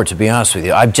on the board, to be honest with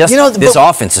you. This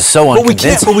offense is so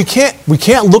unconvincing. But we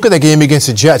can't look at that game against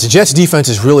the Jets. The Jets' defense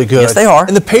is really good. Yes, they are.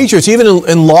 And the Patriots, even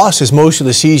in losses most of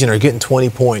the season, are getting 20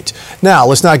 points. Now,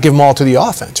 let's not give them all to the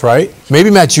offense, right?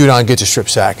 Maybe Matt Judon gets a strip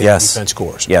sack and the defense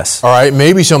scores. Yes. All right,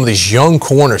 maybe some of these young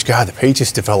corners. God, the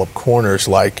Patriots develop corners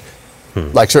like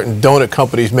certain donut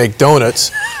companies make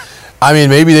donuts. I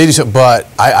mean, maybe they do, but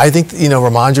I think,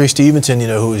 Ramondre Stevenson,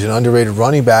 who is an underrated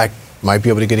running back, might be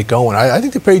able to get it going. I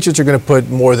think the Patriots are going to put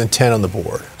more than 10 on the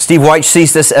board. Steve Wyche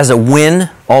sees this as a win,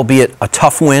 albeit a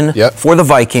tough win for the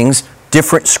Vikings.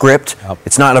 Different script. Yep.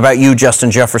 It's not about you,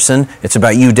 Justin Jefferson. It's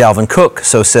about you, Dalvin Cook.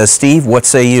 So says Steve. What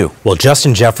say you? Well,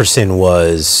 Justin Jefferson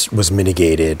was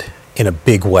mitigated in a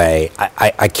big way.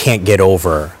 I can't get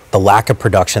over the lack of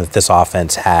production that this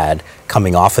offense had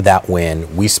coming off of that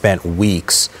win. We spent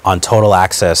weeks on Total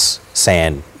Access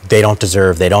saying, they don't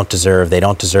deserve,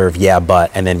 yeah,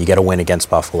 but, and then you get a win against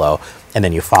Buffalo, and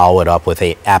then you follow it up with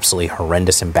a absolutely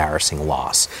horrendous, embarrassing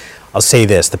loss. I'll say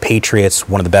this, the Patriots,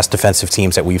 one of the best defensive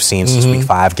teams that we've seen since week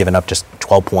 5, giving up just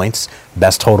 12 points,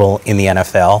 best total in the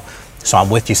NFL. So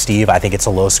I'm with you, Steve. I think it's a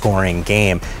low-scoring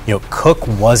game. Cook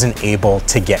wasn't able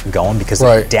to get going because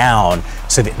they're down,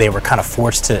 so they were kind of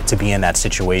forced to be in that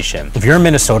situation. If you're a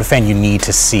Minnesota fan, you need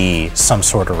to see some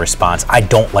sort of response. I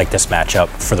don't like this matchup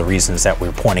for the reasons that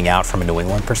we're pointing out from a New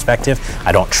England perspective.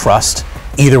 I don't trust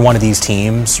either one of these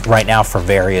teams right now for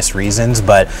various reasons,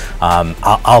 but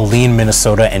I'll lean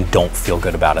Minnesota and don't feel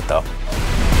good about it, though.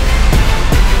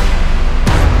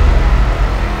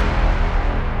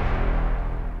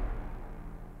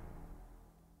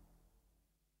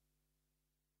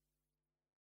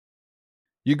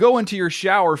 You go into your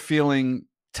shower feeling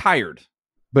tired,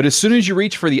 but as soon as you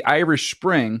reach for the Irish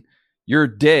Spring, your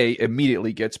day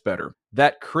immediately gets better.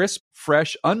 That crisp,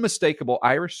 fresh, unmistakable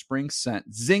Irish Spring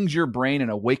scent zings your brain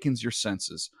and awakens your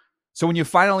senses. So when you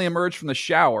finally emerge from the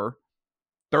shower,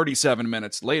 37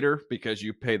 minutes later, because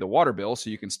you pay the water bill so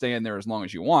you can stay in there as long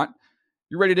as you want,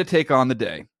 you're ready to take on the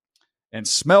day and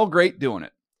smell great doing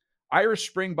it. Irish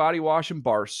Spring Body Wash and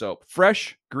Bar Soap.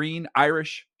 Fresh, green,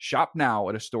 Irish. Shop now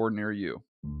at a store near you.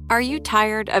 Are you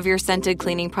tired of your scented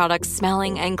cleaning products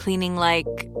smelling and cleaning like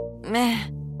meh?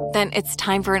 Then it's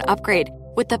time for an upgrade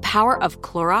with the power of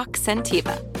Clorox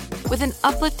Scentiva. With an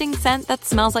uplifting scent that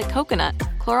smells like coconut,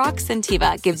 Clorox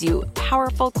Scentiva gives you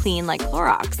powerful clean like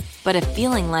Clorox, but a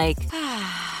feeling like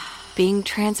being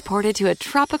transported to a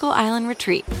tropical island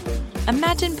retreat.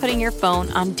 Imagine putting your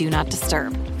phone on Do Not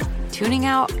Disturb, tuning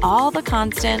out all the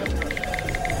constant,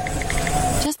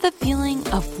 just the feeling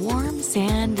of warm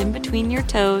sand in between your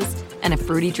toes and a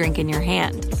fruity drink in your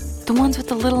hand. The ones with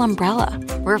the little umbrella.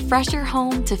 Refresh your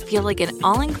home to feel like an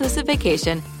all-inclusive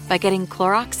vacation by getting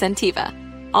Clorox Scentiva.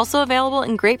 Also available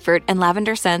in grapefruit and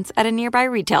lavender scents at a nearby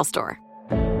retail store.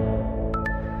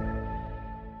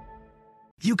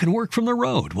 You can work from the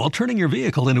road while turning your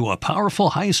vehicle into a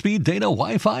powerful high-speed data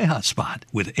Wi-Fi hotspot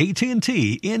with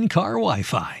AT&T in-car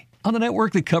Wi-Fi. On a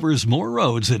network that covers more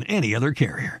roads than any other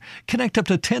carrier. Connect up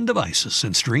to 10 devices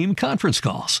and stream conference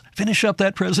calls. Finish up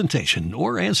that presentation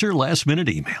or answer last-minute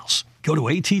emails. Go to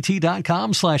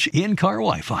att.com/in-car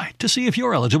Wi-Fi to see if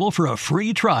you're eligible for a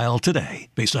free trial today.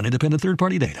 Based on independent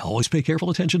third-party data, always pay careful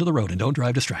attention to the road and don't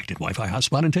drive distracted. Wi-Fi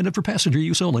hotspot intended for passenger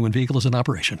use only when vehicle is in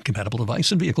operation. Compatible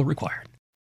device and vehicle required.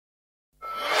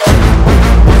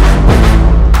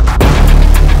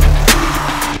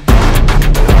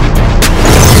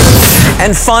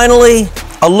 And finally,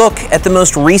 a look at the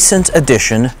most recent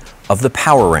edition of the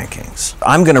power rankings.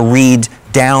 I'm going to read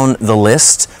down the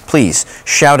list. Please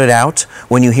shout it out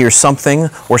when you hear something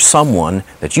or someone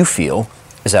that you feel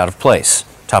is out of place.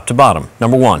 Top to bottom.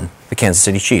 Number 1, the Kansas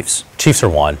City Chiefs. Chiefs are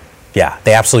 1. Yeah,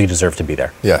 they absolutely deserve to be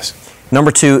there. Yes. Number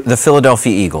 2, the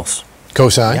Philadelphia Eagles.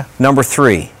 Cosign. Yeah. Number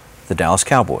 3, the Dallas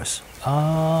Cowboys.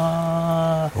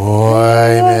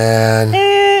 Boy,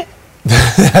 man.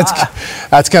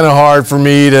 That's kind of hard for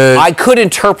me to... I could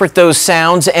interpret those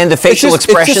sounds and the facial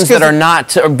expressions that are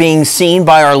not being seen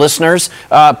by our listeners.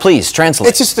 Please, translate.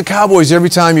 It's just the Cowboys. Every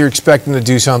time you're expecting to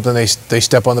do something, they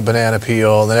step on the banana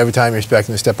peel. And then every time you're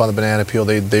expecting to step on the banana peel,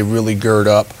 they really gird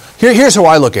up. Here's how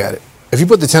I look at it. If you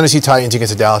put the Tennessee Titans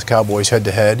against the Dallas Cowboys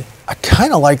head-to-head, I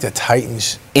kind of like the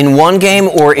Titans. In one game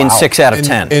or in 6 out of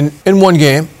 10? In one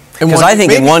game. Because I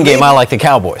think in one game I like the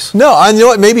Cowboys. No, I know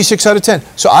what, maybe 6 out of 10.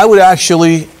 So I would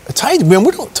actually, the Titans, man,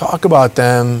 we don't talk about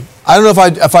them. I don't know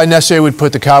if I necessarily would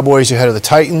put the Cowboys ahead of the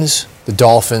Titans, the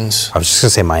Dolphins. I was just going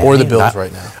to say Miami. Or the Bills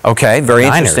right now. Okay, very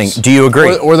Niners. interesting. Do you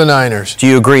agree? Or the Niners. Do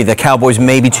you agree the Cowboys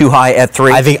may be too high at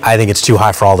 3? I think it's too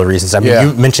high for all the reasons. I mean, Yeah.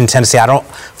 you mentioned Tennessee.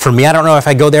 For me, I don't know if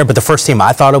I go there, but the first team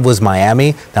I thought of was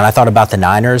Miami. Then I thought about the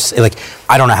Niners.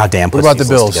 I don't know how Dan puts about these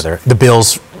the lists Bills? together. The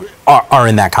Bills are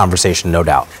in that conversation, no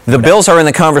doubt. The Bills are in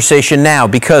the conversation now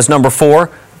because number 4,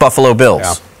 Buffalo Bills.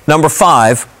 Yeah. Number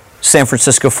 5, San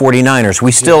Francisco 49ers.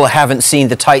 We still haven't seen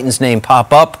the Titans name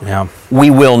pop up. Yeah. We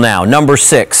will now. Number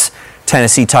 6,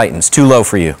 Tennessee Titans. Too low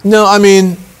for you. No, I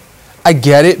mean, I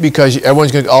get it because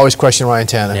everyone's going to always question Ryan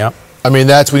Tannehill. Yep. I mean,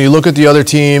 that's when you look at the other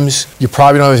teams, you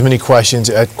probably don't have as many questions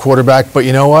at quarterback. But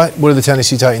you know what? What do the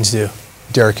Tennessee Titans do?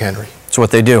 Derrick Henry. That's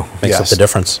what they do. Makes up the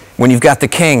difference. When you've got the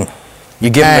king, you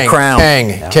give him the crown. Kang.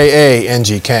 Yeah.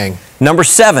 K-A-N-G, Kang. Number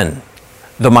 7,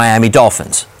 the Miami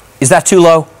Dolphins. Is that too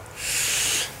low?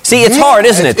 See, it's hard,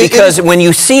 isn't it? Because when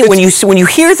you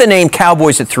hear the name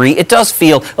Cowboys at 3, it does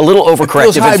feel a little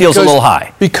overcorrective. It feels a little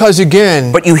high. Because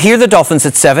again, But you hear the Dolphins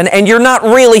at 7, and you're not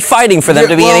really fighting for them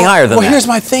to be any higher than that. Well, here's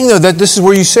my thing though. That this is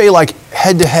where you say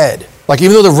head to head.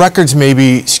 Even though the records may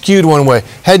be skewed one way,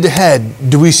 head to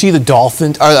head, do we see the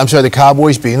the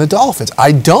Cowboys beating the Dolphins?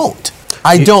 I don't.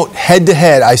 Head to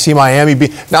head, I see Miami be.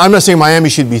 Now, I'm not saying Miami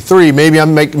should be 3. Maybe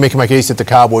I'm making my case that the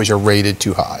Cowboys are rated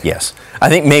too high. Yes. I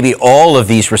think maybe all of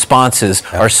these responses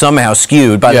are somehow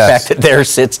skewed by the fact that there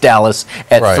sits Dallas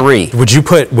at 3. Would you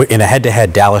put in a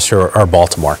head-to-head Dallas or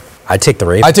Baltimore? I'd take the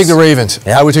Ravens. I take the Ravens.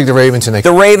 Yeah. I would take the Ravens.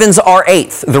 The Ravens are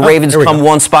 8th. The Ravens come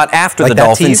one spot after the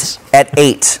Dolphins at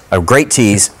 8. A great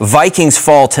tease. Vikings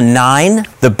fall to 9.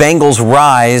 The Bengals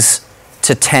rise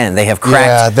to 10. They have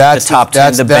cracked the top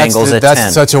 10. The Bengals at 10.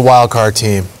 That's such a wild card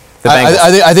team.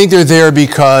 I think they're there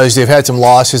because they've had some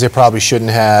losses they probably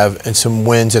shouldn't have and some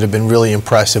wins that have been really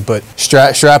impressive. But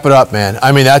strap it up, man.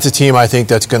 I mean, that's a team I think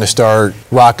that's going to start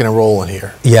rocking and rolling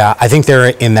here. Yeah, I think they're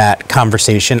in that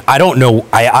conversation. I don't know.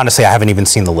 I haven't even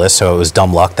seen the list, so it was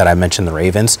dumb luck that I mentioned the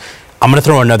Ravens. I'm going to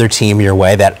throw another team your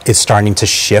way that is starting to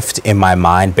shift in my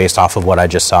mind based off of what I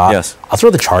just saw. Yes. I'll throw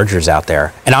the Chargers out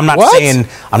there. And I'm not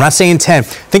saying 10.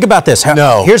 Think about this.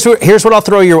 No. Here's what I'll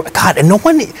throw your God, and no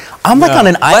one I'm on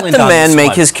an island. Let the man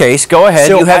make his case. Go ahead.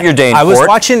 So you have your day in court. I was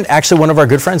watching actually one of our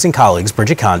good friends and colleagues,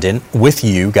 Bridget Condon, with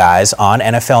you guys on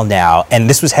NFL Now, and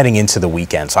this was heading into the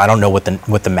weekend, so I don't know what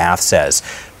the math says.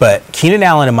 But Keenan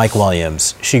Allen and Mike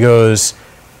Williams, she goes,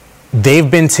 they've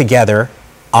been together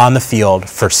on the field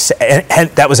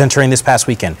that was entering this past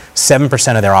weekend,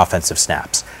 7% of their offensive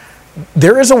snaps.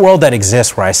 There is a world that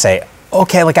exists where I say,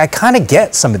 okay, I kind of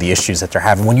get some of the issues that they're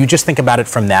having. When you just think about it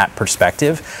from that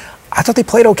perspective, I thought they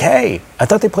played okay. I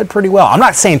thought they played pretty well. I'm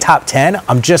not saying top 10.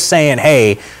 I'm just saying,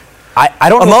 hey, I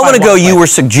don't know. A moment ago, you were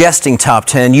suggesting top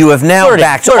 10. You have now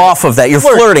backed off of that. You're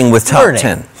flirting with top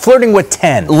 10. Flirting with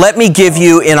 10. Let me give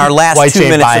you, in our last 2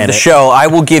 minutes of the show, I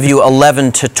will give you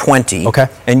 11 to 20. Okay.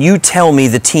 And you tell me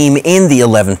the team in the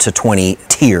 11 to 20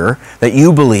 tier that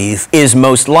you believe is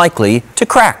most likely to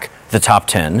crack the top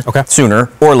 10 sooner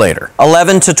or later.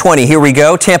 11 to 20, here we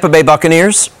go. Tampa Bay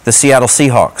Buccaneers, the Seattle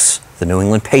Seahawks, the New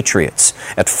England Patriots.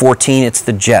 At 14, it's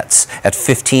the Jets. At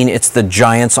 15, it's the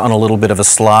Giants on a little bit of a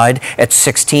slide. At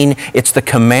 16, it's the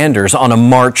Commanders on a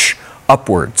march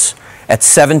upwards. At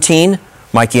 17,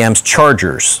 Mike Yam's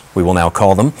Chargers, we will now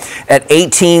call them. At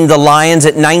 18, the Lions.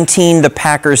 At 19, the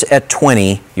Packers. At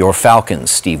 20, your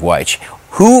Falcons, Steve Wyche.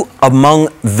 Who among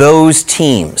those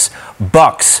teams,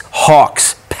 Bucks,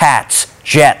 Hawks, Pats,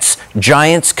 Jets,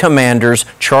 Giants, Commanders,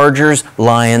 Chargers,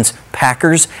 Lions,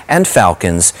 Packers, and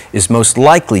Falcons, is most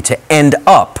likely to end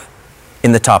up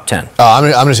in the top 10?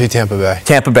 I'm going to say Tampa Bay.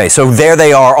 Tampa Bay. So there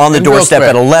they are on the doorstep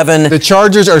at 11. The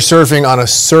Chargers are surfing on a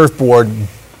surfboard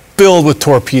filled with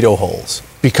torpedo holes.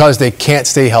 because they can't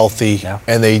stay healthy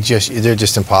and they're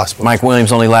just impossible. Mike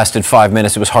Williams only lasted 5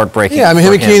 minutes. It was heartbreaking. Yeah, I mean,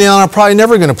 him and Keenan Allen are probably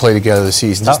never going to play together this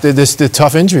season. No. Just the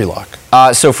tough injury luck.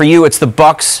 So for you, it's the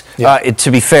Bucks. Yeah.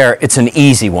 To be fair, it's an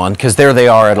easy one because there they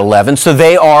are at 11. So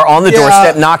they are on the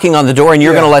doorstep, knocking on the door, and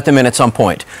you're going to let them in at some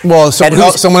point. Well, someone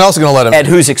else is going to let them in. At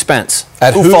whose expense?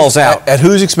 Who falls out? At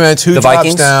whose expense? Who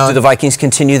drops down? Do the Vikings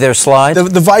continue their slide?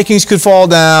 The Vikings could fall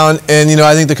down, and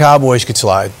I think the Cowboys could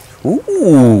slide.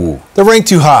 Ooh. They're ranked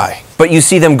too high. But you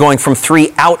see them going from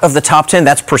 3 out of the top 10?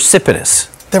 That's precipitous.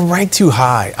 They're ranked too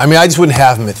high. I mean, I just wouldn't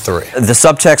have them at 3. The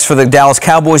subtext for the Dallas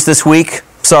Cowboys this week,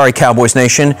 sorry, Cowboys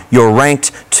Nation, you're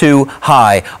ranked too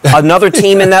high. Another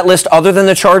team in that list other than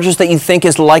the Chargers that you think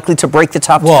is likely to break the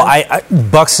top 10? Well,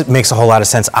 Bucks makes a whole lot of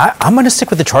sense. I'm going to stick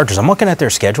with the Chargers. I'm looking at their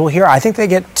schedule here. I think they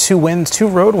get 2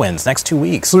 road wins next 2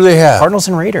 weeks. Who do they have? Cardinals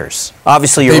and Raiders.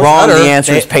 Obviously, you're wrong. The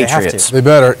answer is Patriots. They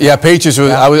better. Yeah, Patriots.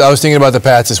 I was thinking about the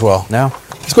Pats as well. No.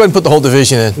 Let's go ahead and put the whole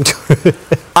division in.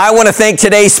 I want to thank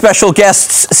today's special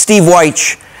guests, Steve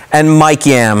Wyche and Mike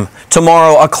Yam.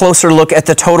 Tomorrow, a closer look at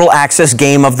the Total Access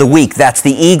game of the week. That's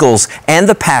the Eagles and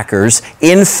the Packers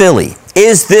in Philly.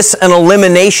 Is this an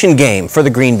elimination game for the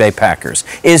Green Bay Packers?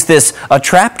 Is this a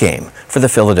trap game for the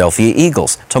Philadelphia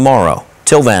Eagles? Tomorrow.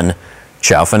 Till then,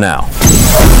 ciao for now.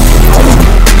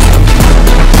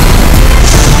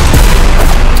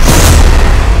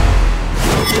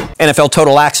 NFL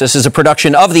Total Access is a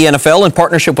production of the NFL in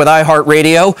partnership with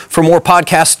iHeartRadio. For more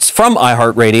podcasts from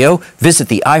iHeartRadio, visit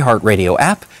the iHeartRadio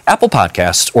app, Apple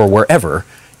Podcasts, or wherever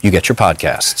you get your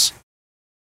podcasts.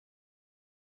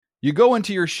 You go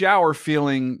into your shower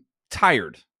feeling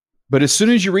tired, but as soon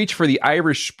as you reach for the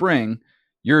Irish Spring,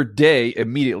 your day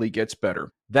immediately gets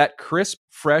better. That crisp,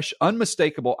 fresh,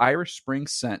 unmistakable Irish Spring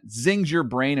scent zings your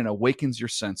brain and awakens your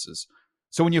senses.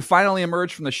 So when you finally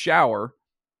emerge from the shower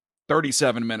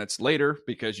 37 minutes later,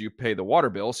 because you pay the water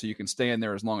bill so you can stay in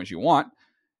there as long as you want,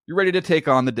 you're ready to take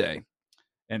on the day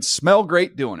and smell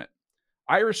great doing it.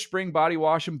 Irish Spring Body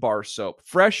Wash and Bar Soap.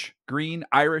 Fresh, green,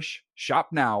 Irish. Shop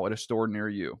now at a store near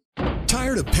you.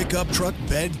 Tired of pickup truck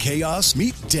bed chaos?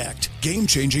 Meet Decked.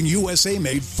 Game-changing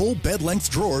USA-made full bed-length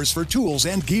drawers for tools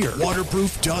and gear.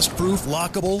 Waterproof, dust-proof,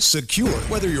 lockable, secure.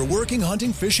 Whether you're working,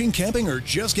 hunting, fishing, camping, or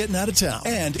just getting out of town.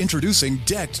 And introducing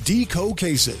Decked Deco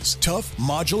cases. Tough,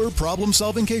 modular,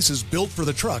 problem-solving cases built for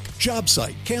the truck, job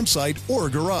site, campsite, or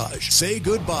garage. Say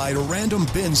goodbye to random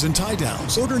bins and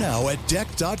tie-downs. Order now at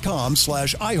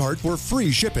decked.com/iHeart for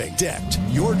free shipping. Decked.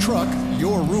 Your truck,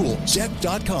 your rules.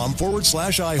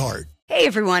 Decked.com/iHeart. Hey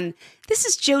everyone, this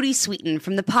is Jody Sweeten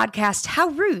from the podcast How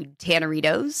Rude,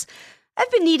 Tanneritos. I've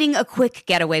been needing a quick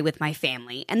getaway with my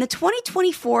family, and the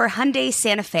 2024 Hyundai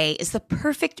Santa Fe is the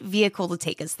perfect vehicle to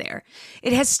take us there.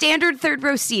 It has standard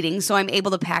third-row seating, so I'm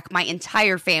able to pack my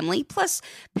entire family, plus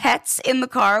pets, in the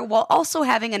car, while also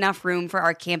having enough room for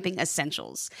our camping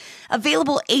essentials.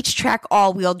 Available H-Track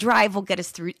all-wheel drive will get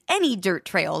us through any dirt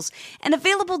trails, and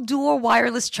available dual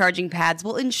wireless charging pads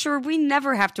will ensure we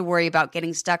never have to worry about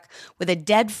getting stuck with a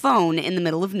dead phone in the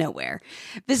middle of nowhere.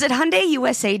 Visit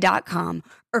HyundaiUSA.com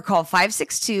or call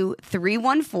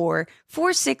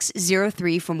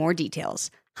 562-314-4603 for more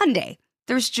details. Hyundai,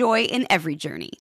 there's joy in every journey.